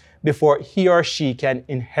majority, before he or she can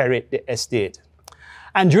inherit the estate.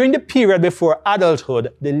 And during the period before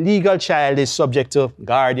adulthood, the legal child is subject to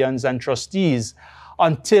guardians and trustees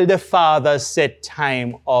until the father's set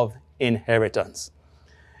time of inheritance.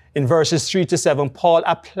 In verses 3 to 7, Paul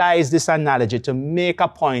applies this analogy to make a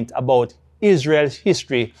point about Israel's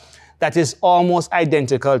history that is almost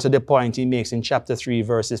identical to the point he makes in chapter 3,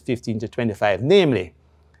 verses 15 to 25. Namely,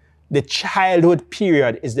 the childhood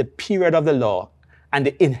period is the period of the law, and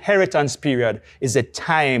the inheritance period is the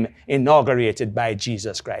time inaugurated by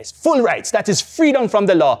Jesus Christ. Full rights, that is freedom from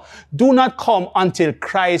the law, do not come until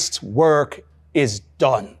Christ's work is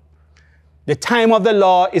done. The time of the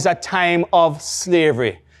law is a time of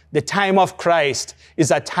slavery. The time of Christ is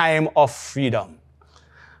a time of freedom.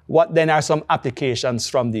 What then are some applications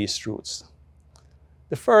from these truths?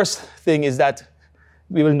 The first thing is that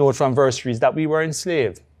we will note from verse 3 is that we were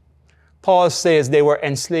enslaved. Paul says they were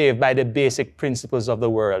enslaved by the basic principles of the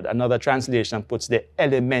world. Another translation puts the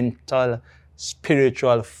elemental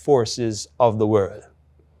spiritual forces of the world.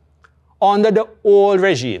 Under the old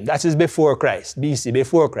regime, that is before Christ, BC,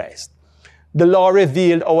 before Christ, the law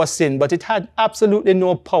revealed our sin, but it had absolutely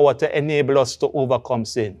no power to enable us to overcome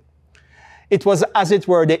sin. It was, as it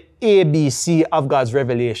were, the ABC of God's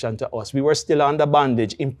revelation to us. We were still under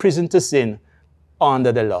bondage, imprisoned to sin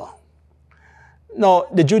under the law. Now,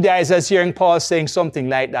 the Judaizers hearing Paul saying something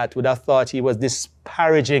like that would have thought he was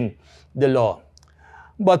disparaging the law.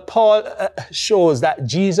 But Paul shows that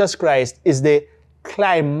Jesus Christ is the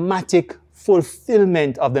climatic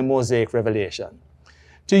fulfillment of the Mosaic revelation.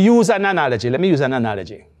 To use an analogy, let me use an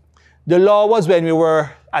analogy. The law was when we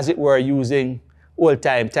were, as it were, using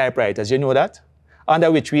old-time typewriters, you know that?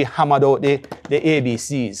 Under which we hammered out the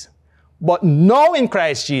ABCs. But now in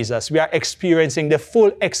Christ Jesus, we are experiencing the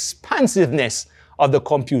full expansiveness of the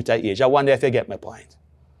computer age. I wonder if you get my point.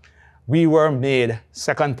 We were made,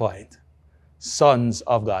 second point, sons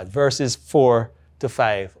of God. Verses 4 to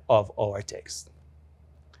 5 of our text.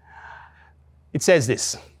 It says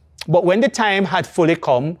this, but when the time had fully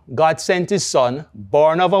come, God sent his son,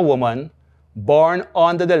 born of a woman, born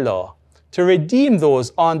under the law, to redeem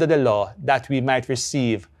those under the law that we might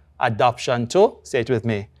receive adoption to, say it with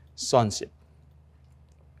me, sonship.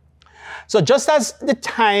 So just as the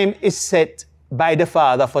time is set by the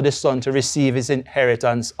Father for the Son to receive his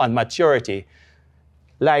inheritance on maturity,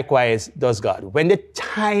 likewise does God. When the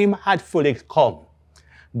time had fully come,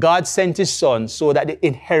 God sent his Son so that the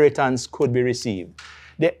inheritance could be received.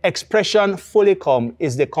 The expression fully come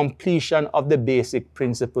is the completion of the basic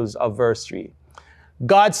principles of verse 3.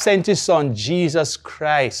 God sent his Son, Jesus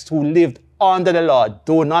Christ, who lived under the law,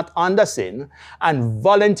 though not under sin, and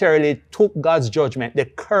voluntarily took God's judgment, the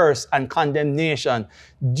curse and condemnation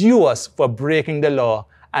due us for breaking the law,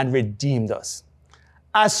 and redeemed us.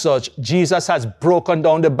 As such, Jesus has broken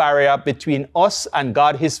down the barrier between us and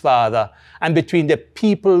God his Father, and between the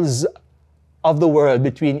peoples of the world,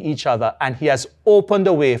 between each other, and he has opened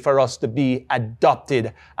the way for us to be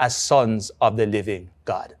adopted as sons of the living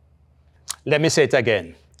God. Let me say it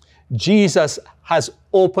again. Jesus has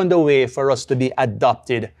opened the way for us to be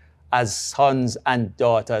adopted as sons and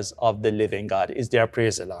daughters of the living God. Is there,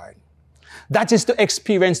 praise the Lord? That is to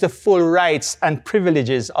experience the full rights and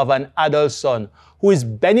privileges of an adult son who is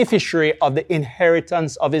beneficiary of the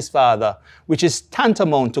inheritance of his father, which is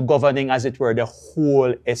tantamount to governing, as it were, the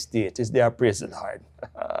whole estate. Is there, praise the Lord?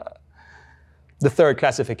 The third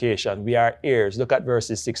classification, we are heirs. Look at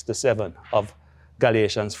verses 6 to 7 of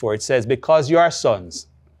Galatians 4. It says, because you are sons,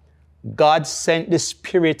 God sent the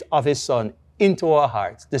Spirit of his Son into our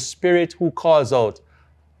hearts, the Spirit who calls out,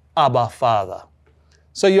 Abba, Father.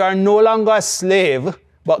 So you are no longer a slave,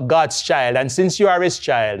 but God's child. And since you are his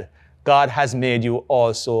child, God has made you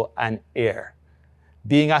also an heir.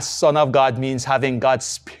 Being a son of God means having God's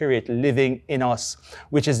Spirit living in us,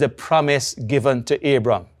 which is the promise given to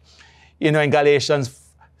Abram. You know, in Galatians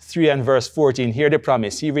 3 and verse 14, hear the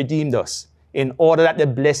promise. He redeemed us in order that the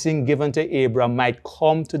blessing given to Abram might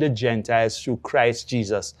come to the Gentiles through Christ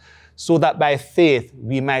Jesus, so that by faith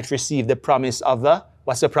we might receive the promise of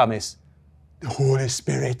what's the promise? The Holy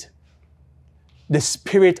Spirit. The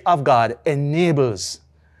Spirit of God enables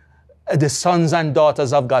the sons and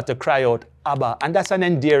daughters of God to cry out, Abba. And that's an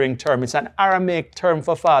endearing term. It's an Aramaic term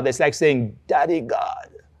for father. It's like saying, Daddy God.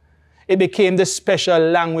 It became the special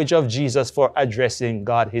language of Jesus for addressing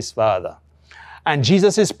God, his Father. And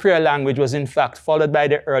Jesus' prayer language was in fact followed by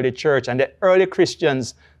the early church. And the early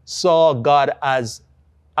Christians saw God as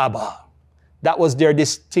Abba. That was their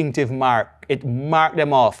distinctive mark. It marked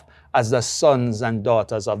them off as the sons and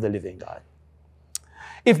daughters of the living God.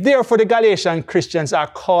 If therefore the Galatian Christians are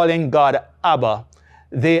calling God Abba,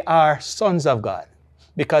 they are sons of God,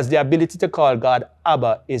 because the ability to call God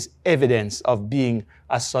Abba is evidence of being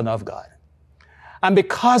a son of God. And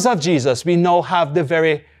because of Jesus, we now have the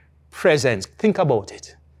very presence. Think about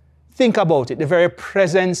it. Think about it. The very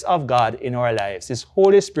presence of God in our lives. His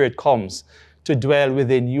Holy Spirit comes to dwell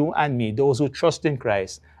within you and me, those who trust in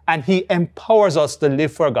Christ. And he empowers us to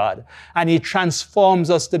live for God. And he transforms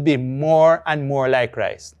us to be more and more like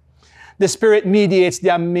Christ. The Spirit mediates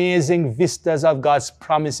the amazing vistas of God's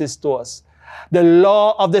promises to us. The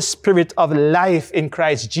law of the Spirit of life in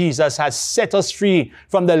Christ Jesus has set us free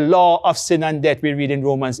from the law of sin and death. We read in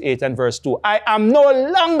Romans 8 and verse 2. I am no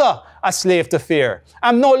longer a slave to fear.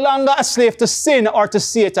 I'm no longer a slave to sin or to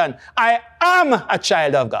Satan. I am a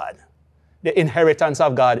child of God. The inheritance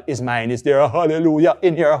of God is mine. Is there a hallelujah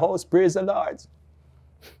in your house? Praise the Lord.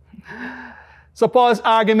 So Paul's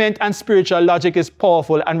argument and spiritual logic is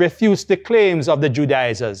powerful and refutes the claims of the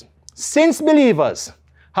Judaizers. Since believers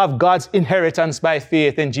have God's inheritance by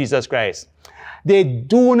faith in Jesus Christ, they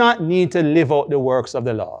do not need to live out the works of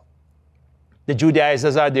the law. The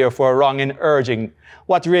Judaizers are therefore wrong in urging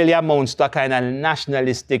what really amounts to a kind of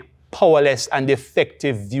nationalistic, powerless, and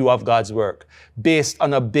defective view of God's work, based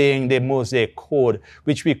on obeying the Mosaic code,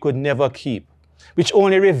 which we could never keep, which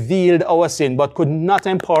only revealed our sin, but could not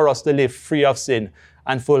empower us to live free of sin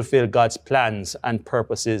and fulfill God's plans and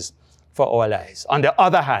purposes for our lives. On the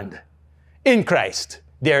other hand, in Christ,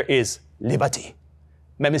 there is liberty.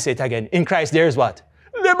 Let me say it again. In Christ, there is what?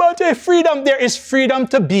 Liberty, freedom. There is freedom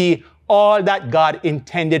to be all that God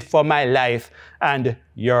intended for my life and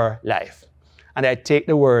your life. And I take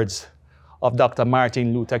the words of Dr.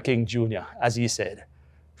 Martin Luther King Jr. as he said,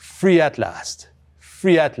 free at last,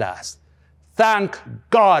 free at last. Thank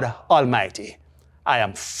God Almighty, I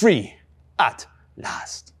am free at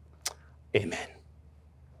last. Amen.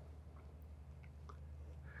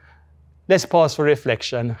 Let's pause for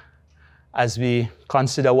reflection as we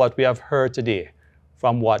consider what we have heard today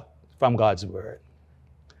from God's Word.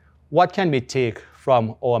 What can we take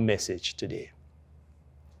from our message today?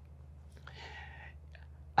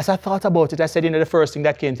 As I thought about it, I said, the first thing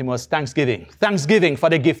that came to me was thanksgiving. Thanksgiving for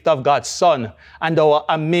the gift of God's Son and our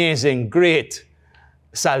amazing, great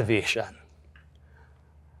salvation.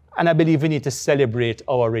 And I believe we need to celebrate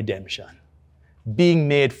our redemption, being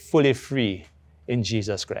made fully free in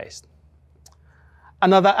Jesus Christ.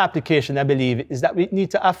 Another application, I believe, is that we need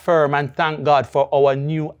to affirm and thank God for our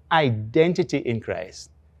new identity in Christ.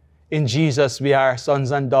 In Jesus, we are sons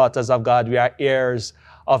and daughters of God. We are heirs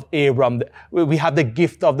of Abram. We have the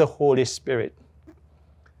gift of the Holy Spirit.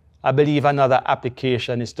 I believe another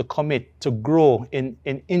application is to commit to grow in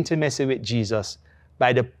intimacy with Jesus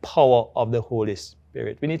by the power of the Holy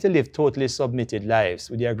Spirit. We need to live totally submitted lives,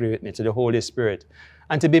 would you agree with me, to the Holy Spirit,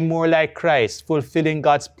 and to be more like Christ, fulfilling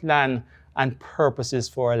God's plan and purposes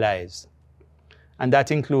for our lives. And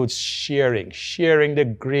that includes sharing the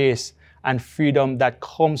grace and freedom that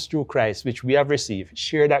comes through Christ, which we have received.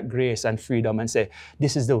 Share that grace and freedom and say,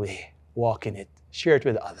 this is the way, walk in it. Share it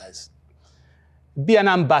with others. Be an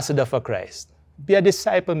ambassador for Christ. Be a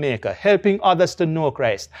disciple maker, helping others to know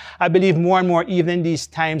Christ. I believe more and more, even in these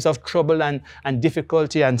times of trouble and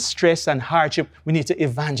difficulty and stress and hardship, we need to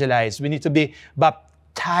evangelize. We need to be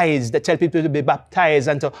baptized, tell people to be baptized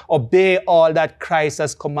and to obey all that Christ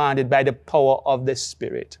has commanded by the power of the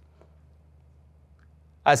Spirit.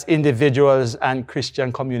 As individuals and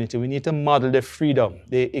Christian community, we need to model the freedom,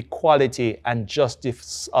 the equality and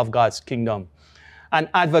justice of God's kingdom and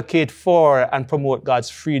advocate for and promote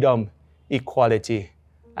God's freedom, equality,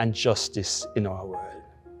 and justice in our world.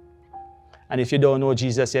 And if you don't know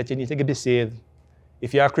Jesus yet, you need to be saved.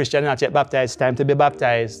 If you are a Christian and not yet baptized, it's time to be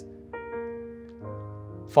baptized.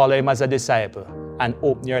 Follow him as a disciple and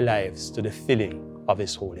open your lives to the filling of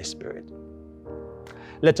his Holy Spirit.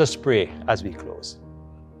 Let us pray as we close.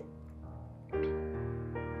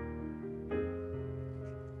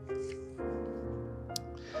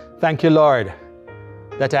 Thank you, Lord,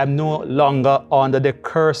 that I am no longer under the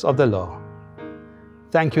curse of the law.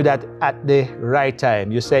 Thank you that at the right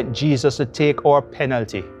time you sent Jesus to take our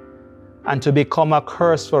penalty and to become a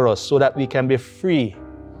curse for us so that we can be free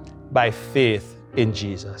by faith in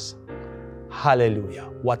Jesus.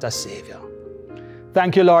 Hallelujah. What a Savior.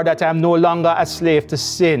 Thank you, Lord, that I am no longer a slave to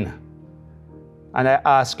sin. And I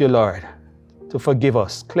ask you, Lord, to forgive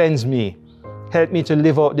us, cleanse me, help me to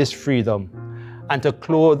live out this freedom and to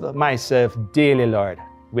clothe myself daily, Lord,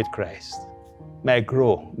 with Christ. May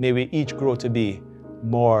we each grow to be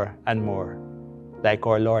more and more like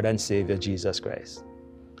our Lord and Savior, Jesus Christ.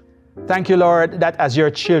 Thank you, Lord, that as your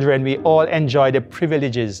children, we all enjoy the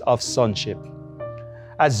privileges of sonship.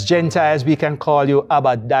 As Gentiles, we can call you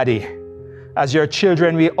Abba, Daddy. As your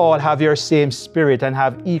children, we all have your same spirit and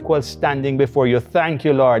have equal standing before you. Thank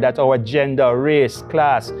you, Lord, that our gender, race,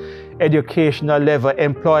 class, educational level,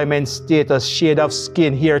 employment status, shade of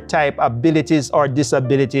skin, hair type, abilities or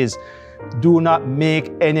disabilities do not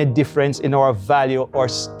make any difference in our value or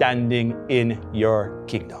standing in your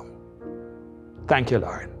kingdom. Thank you,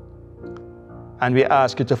 Lord. And we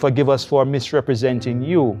ask you to forgive us for misrepresenting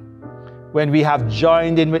you when we have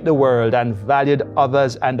joined in with the world and valued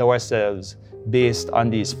others and ourselves based on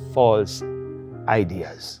these false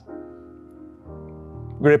ideas.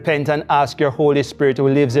 We repent and ask your Holy Spirit who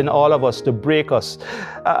lives in all of us to break us,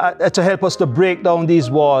 to help us to break down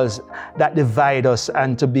these walls that divide us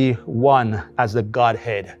and to be one as the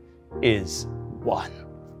Godhead is one.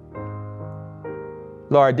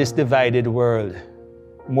 Lord, this divided world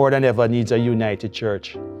more than ever needs a united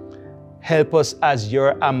church. Help us as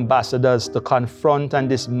your ambassadors to confront and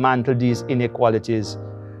dismantle these inequalities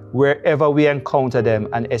wherever we encounter them,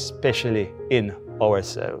 and especially in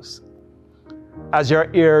ourselves. As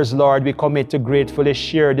your heirs, Lord, we commit to gratefully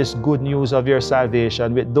share this good news of your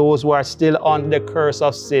salvation with those who are still under the curse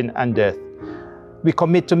of sin and death. We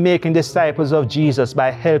commit to making disciples of Jesus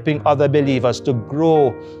by helping other believers to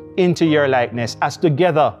grow into your likeness, as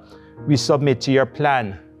together we submit to your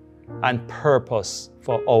plan and purpose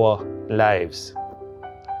for our lives.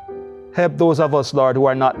 Help those of us, Lord, who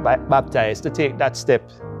are not baptized to take that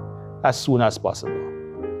step as soon as possible.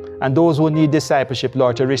 And those who need discipleship,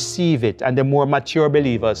 Lord, to receive it, and the more mature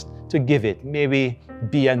believers to give it. May we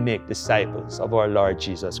be and make disciples of our Lord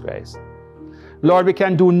Jesus Christ. Lord, we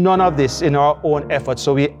can do none of this in our own efforts,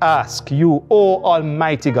 so we ask you, O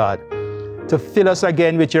Almighty God, to fill us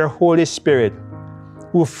again with your Holy Spirit,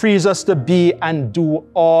 who frees us to be and do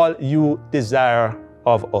all you desire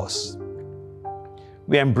of us.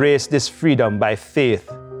 We embrace this freedom by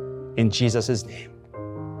faith in Jesus' name.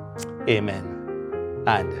 Amen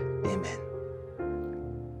and amen.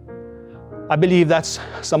 I believe that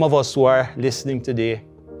some of us who are listening today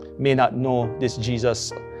may not know this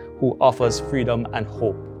Jesus who offers freedom and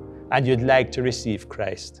hope, and you'd like to receive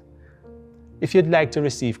Christ. If you'd like to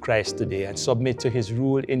receive Christ today and submit to his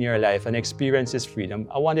rule in your life and experience his freedom,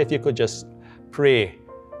 I wonder if you could just pray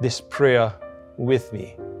this prayer with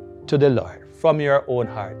me to the Lord from your own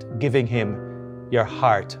heart, giving him your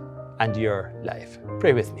heart and your life.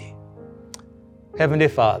 Pray with me. Heavenly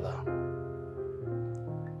Father,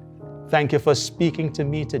 thank you for speaking to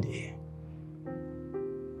me today.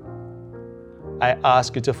 I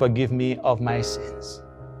ask you to forgive me of my sins,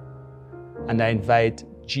 and I invite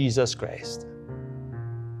Jesus Christ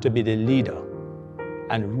to be the leader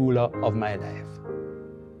and ruler of my life.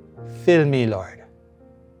 Fill me, Lord,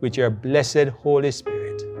 with your blessed Holy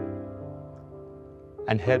Spirit,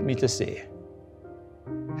 and help me to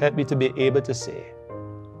be able to say,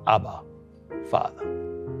 Abba, Father.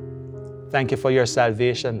 Thank you for your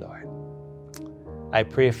salvation, Lord. I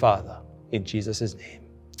pray, Father, in Jesus' name.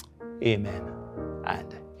 Amen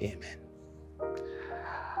and amen.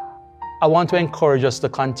 I want to encourage us to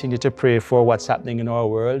continue to pray for what's happening in our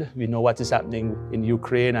world. We know what is happening in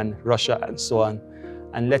Ukraine and Russia and so on.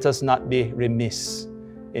 And let us not be remiss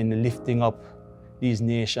in lifting up these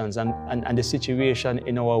nations and the situation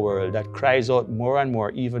in our world that cries out more and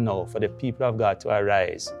more, even now, for the people of God to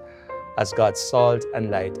arise as God's salt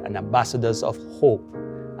and light and ambassadors of hope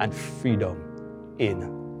and freedom in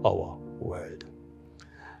our world.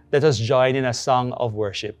 Let us join in a song of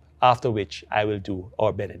worship, after which I will do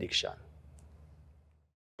our benediction.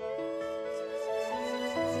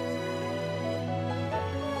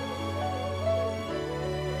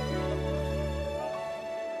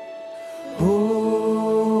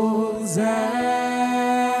 Hosanna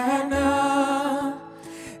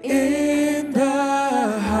in the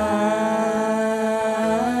highest.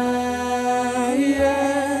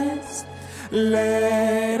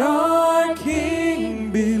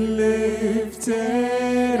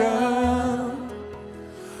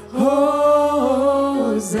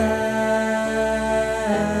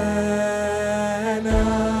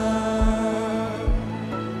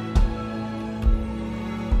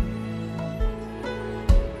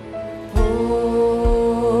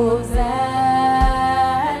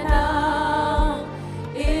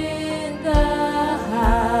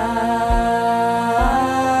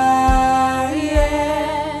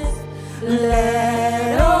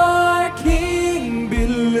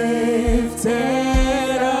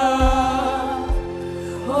 lifted up.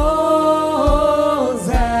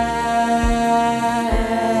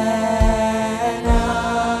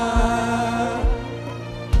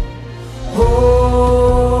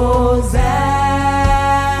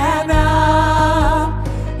 Hosanna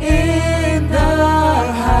in the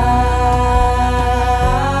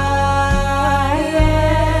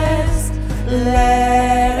highest.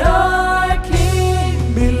 Let our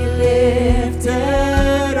King be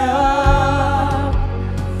lifted up.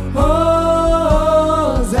 Hosanna,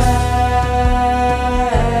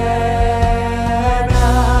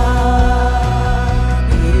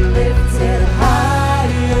 be lifted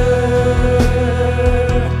higher,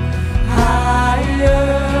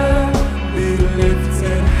 higher, be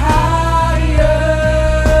lifted higher.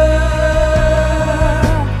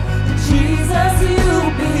 Jesus, you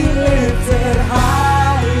be lifted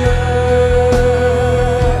higher,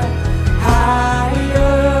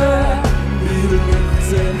 higher, be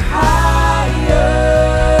lifted higher.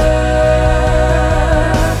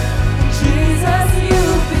 Jesus, you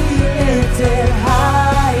be lifted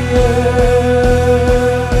higher,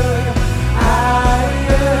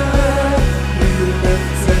 higher, be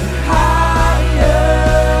lifted higher.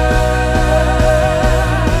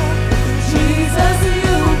 Jesus,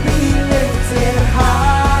 you be lifted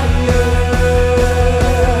higher,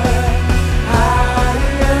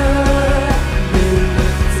 higher, be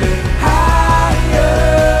lifted higher.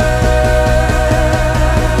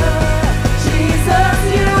 Jesus,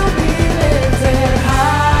 you be lifted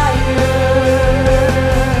higher,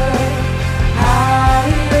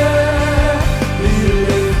 higher, be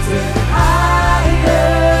lifted higher.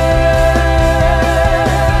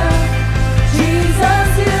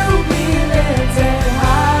 Jesus, you be lifted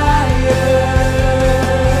higher,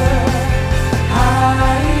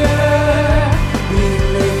 higher, be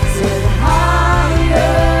lifted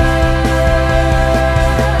higher.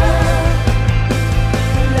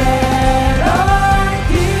 Let our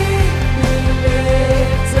King be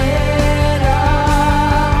lifted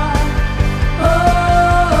up.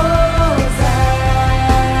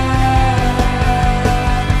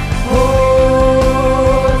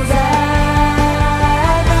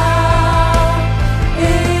 Hosanna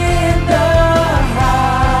in the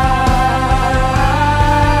highest.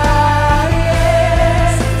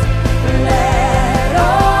 Let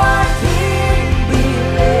our King be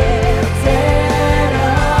lifted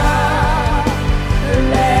up.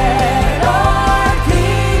 Let our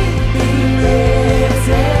King be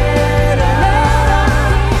lifted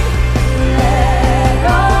up. Let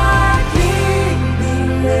our King be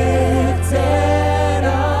lifted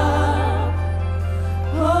up.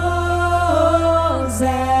 Hosanna.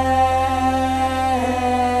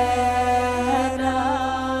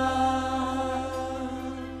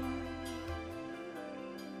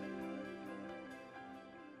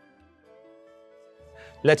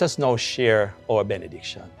 Let us now share our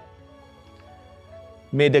benediction.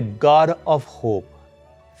 May the God of hope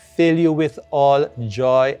fill you with all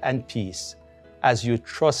joy and peace as you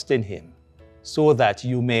trust in him, so that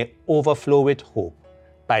you may overflow with hope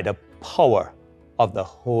by the power of the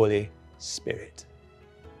Holy Spirit.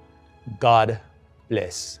 God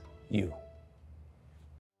bless you.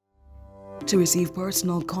 To receive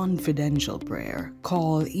personal confidential prayer,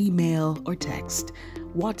 call, email, or text.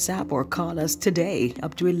 WhatsApp or call us today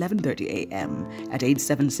up to 11:30 a.m. at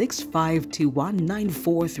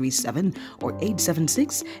 876-521-9437 or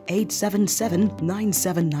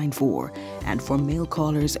 876-877-9794. And for male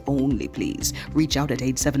callers only, please reach out at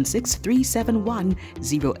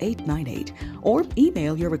 876-371-0898 or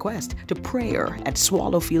email your request to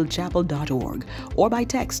prayer@swallowfieldchapel.org or by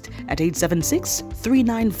text at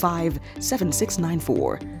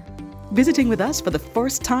 876-395-7694. Visiting with us for the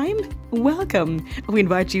first time? Welcome! We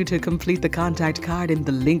invite you to complete the contact card in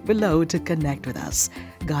the link below to connect with us.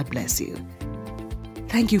 God bless you.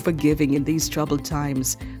 Thank you for giving in these troubled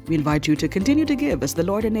times. We invite you to continue to give as the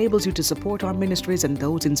Lord enables you to support our ministries and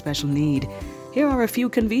those in special need. Here are a few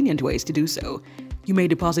convenient ways to do so. You may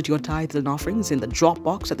deposit your tithes and offerings in the drop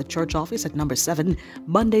box at the church office at number 7,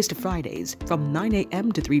 Mondays to Fridays from 9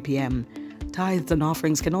 a.m. to 3 p.m. Tithes and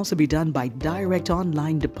offerings can also be done by direct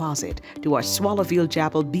online deposit to our Swallowfield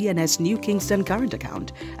Chapel BNS New Kingston current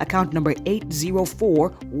account number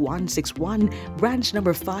 804161, branch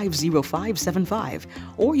number 50575,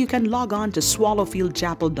 or you can log on to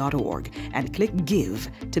swallowfieldchapel.org and click Give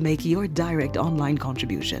to make your direct online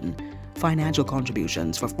contribution. Financial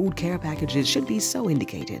contributions for food care packages should be so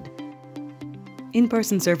indicated.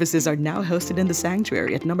 In-person services are now hosted in the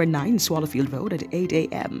sanctuary at number 9 Swallowfield Road at 8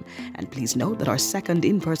 a.m. And please note that our second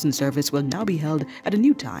in-person service will now be held at a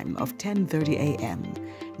new time of 10:30 a.m.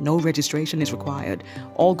 No registration is required.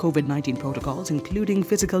 All COVID-19 protocols, including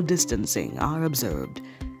physical distancing, are observed.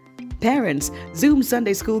 Parents, Zoom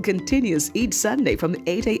Sunday School continues each Sunday from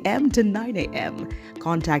 8 a.m. to 9 a.m.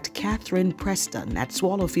 Contact Catherine Preston at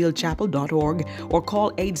swallowfieldchapel.org or call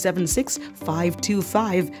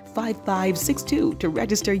 876-525-5562 to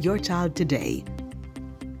register your child today.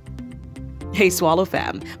 Hey Swallow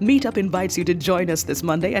Fam, Meetup invites you to join us this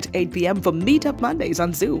Monday at 8 p.m. for Meetup Mondays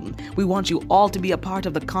on Zoom. We want you all to be a part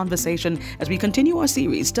of the conversation as we continue our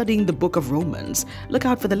series studying the book of Romans. Look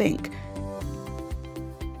out for the link.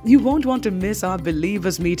 You won't want to miss our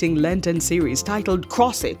Believers Meeting Lenten series titled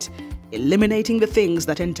Cross It, Eliminating the Things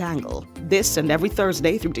That Entangle. This and every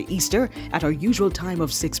Thursday through to Easter at our usual time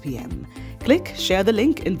of 6 p.m. Click, share the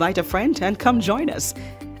link, invite a friend, and come join us.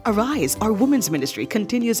 Arise, our women's ministry,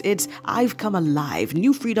 continues its I've Come Alive,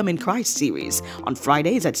 New Freedom in Christ series on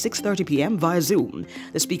Fridays at 6:30 p.m. via Zoom.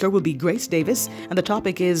 The speaker will be Grace Davis, and the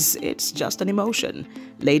topic is It's Just an Emotion.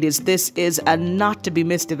 Ladies, this is a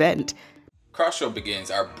not-to-be-missed event. Crossroad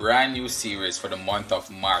begins our brand new series for the month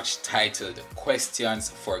of March titled Questions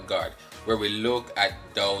for God, where we look at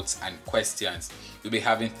doubts and questions. We'll be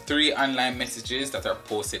having 3 online messages that are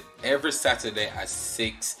posted every Saturday at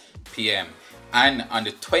 6 p.m. And on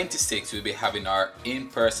the 26th, we'll be having our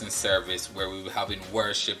in-person service where we'll be having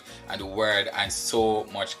worship and the word and so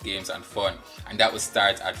much games and fun. And that will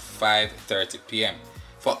start at 5:30 p.m.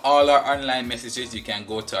 For all our online messages, you can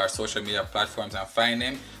go to our social media platforms and find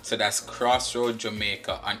them. So that's Crossroad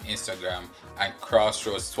Jamaica on Instagram and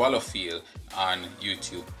Crossroad Swallowfield on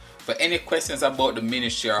YouTube. For any questions about the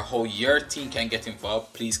ministry or how your team can get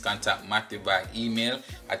involved, please contact Matthew by email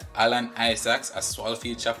at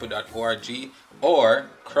alanisaacs@swallowfieldchapel.org or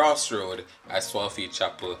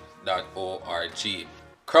crossroad@swallowfieldchapel.org.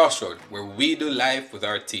 Crossroad, where we do life with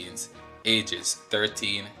our teens, ages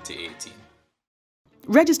 13 to 18.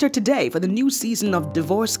 Register today for the new season of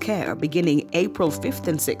Divorce Care beginning April 5th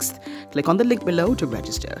and 6th. Click on the link below to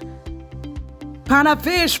register.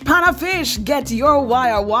 Panafish, get your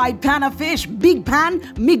wire-wide Panafish. Big pan,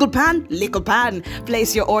 middle pan, little pan.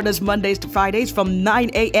 Place your orders Mondays to Fridays from 9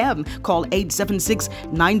 a.m. Call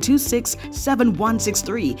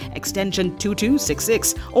 876-926-7163, extension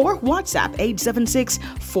 2266, or WhatsApp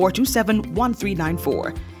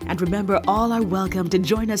 876-427-1394. And remember, all are welcome to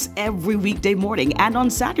join us every weekday morning and on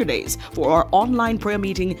Saturdays for our online prayer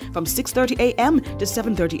meeting from 6:30 a.m. to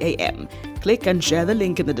 7:30 a.m. Click and share the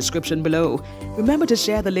link in the description below. Remember to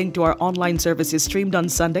share the link to our online services streamed on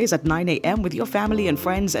Sundays at 9 a.m. with your family and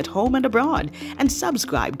friends at home and abroad, and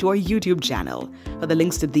subscribe to our YouTube channel. For the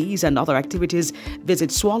links to these and other activities, visit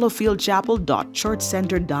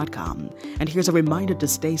swallowfieldchapel.churchcenter.com. And here's a reminder to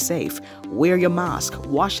stay safe. Wear your mask,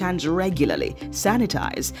 wash hands regularly,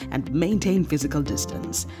 sanitize, and maintain physical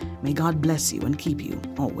distance. May God bless you and keep you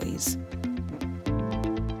always.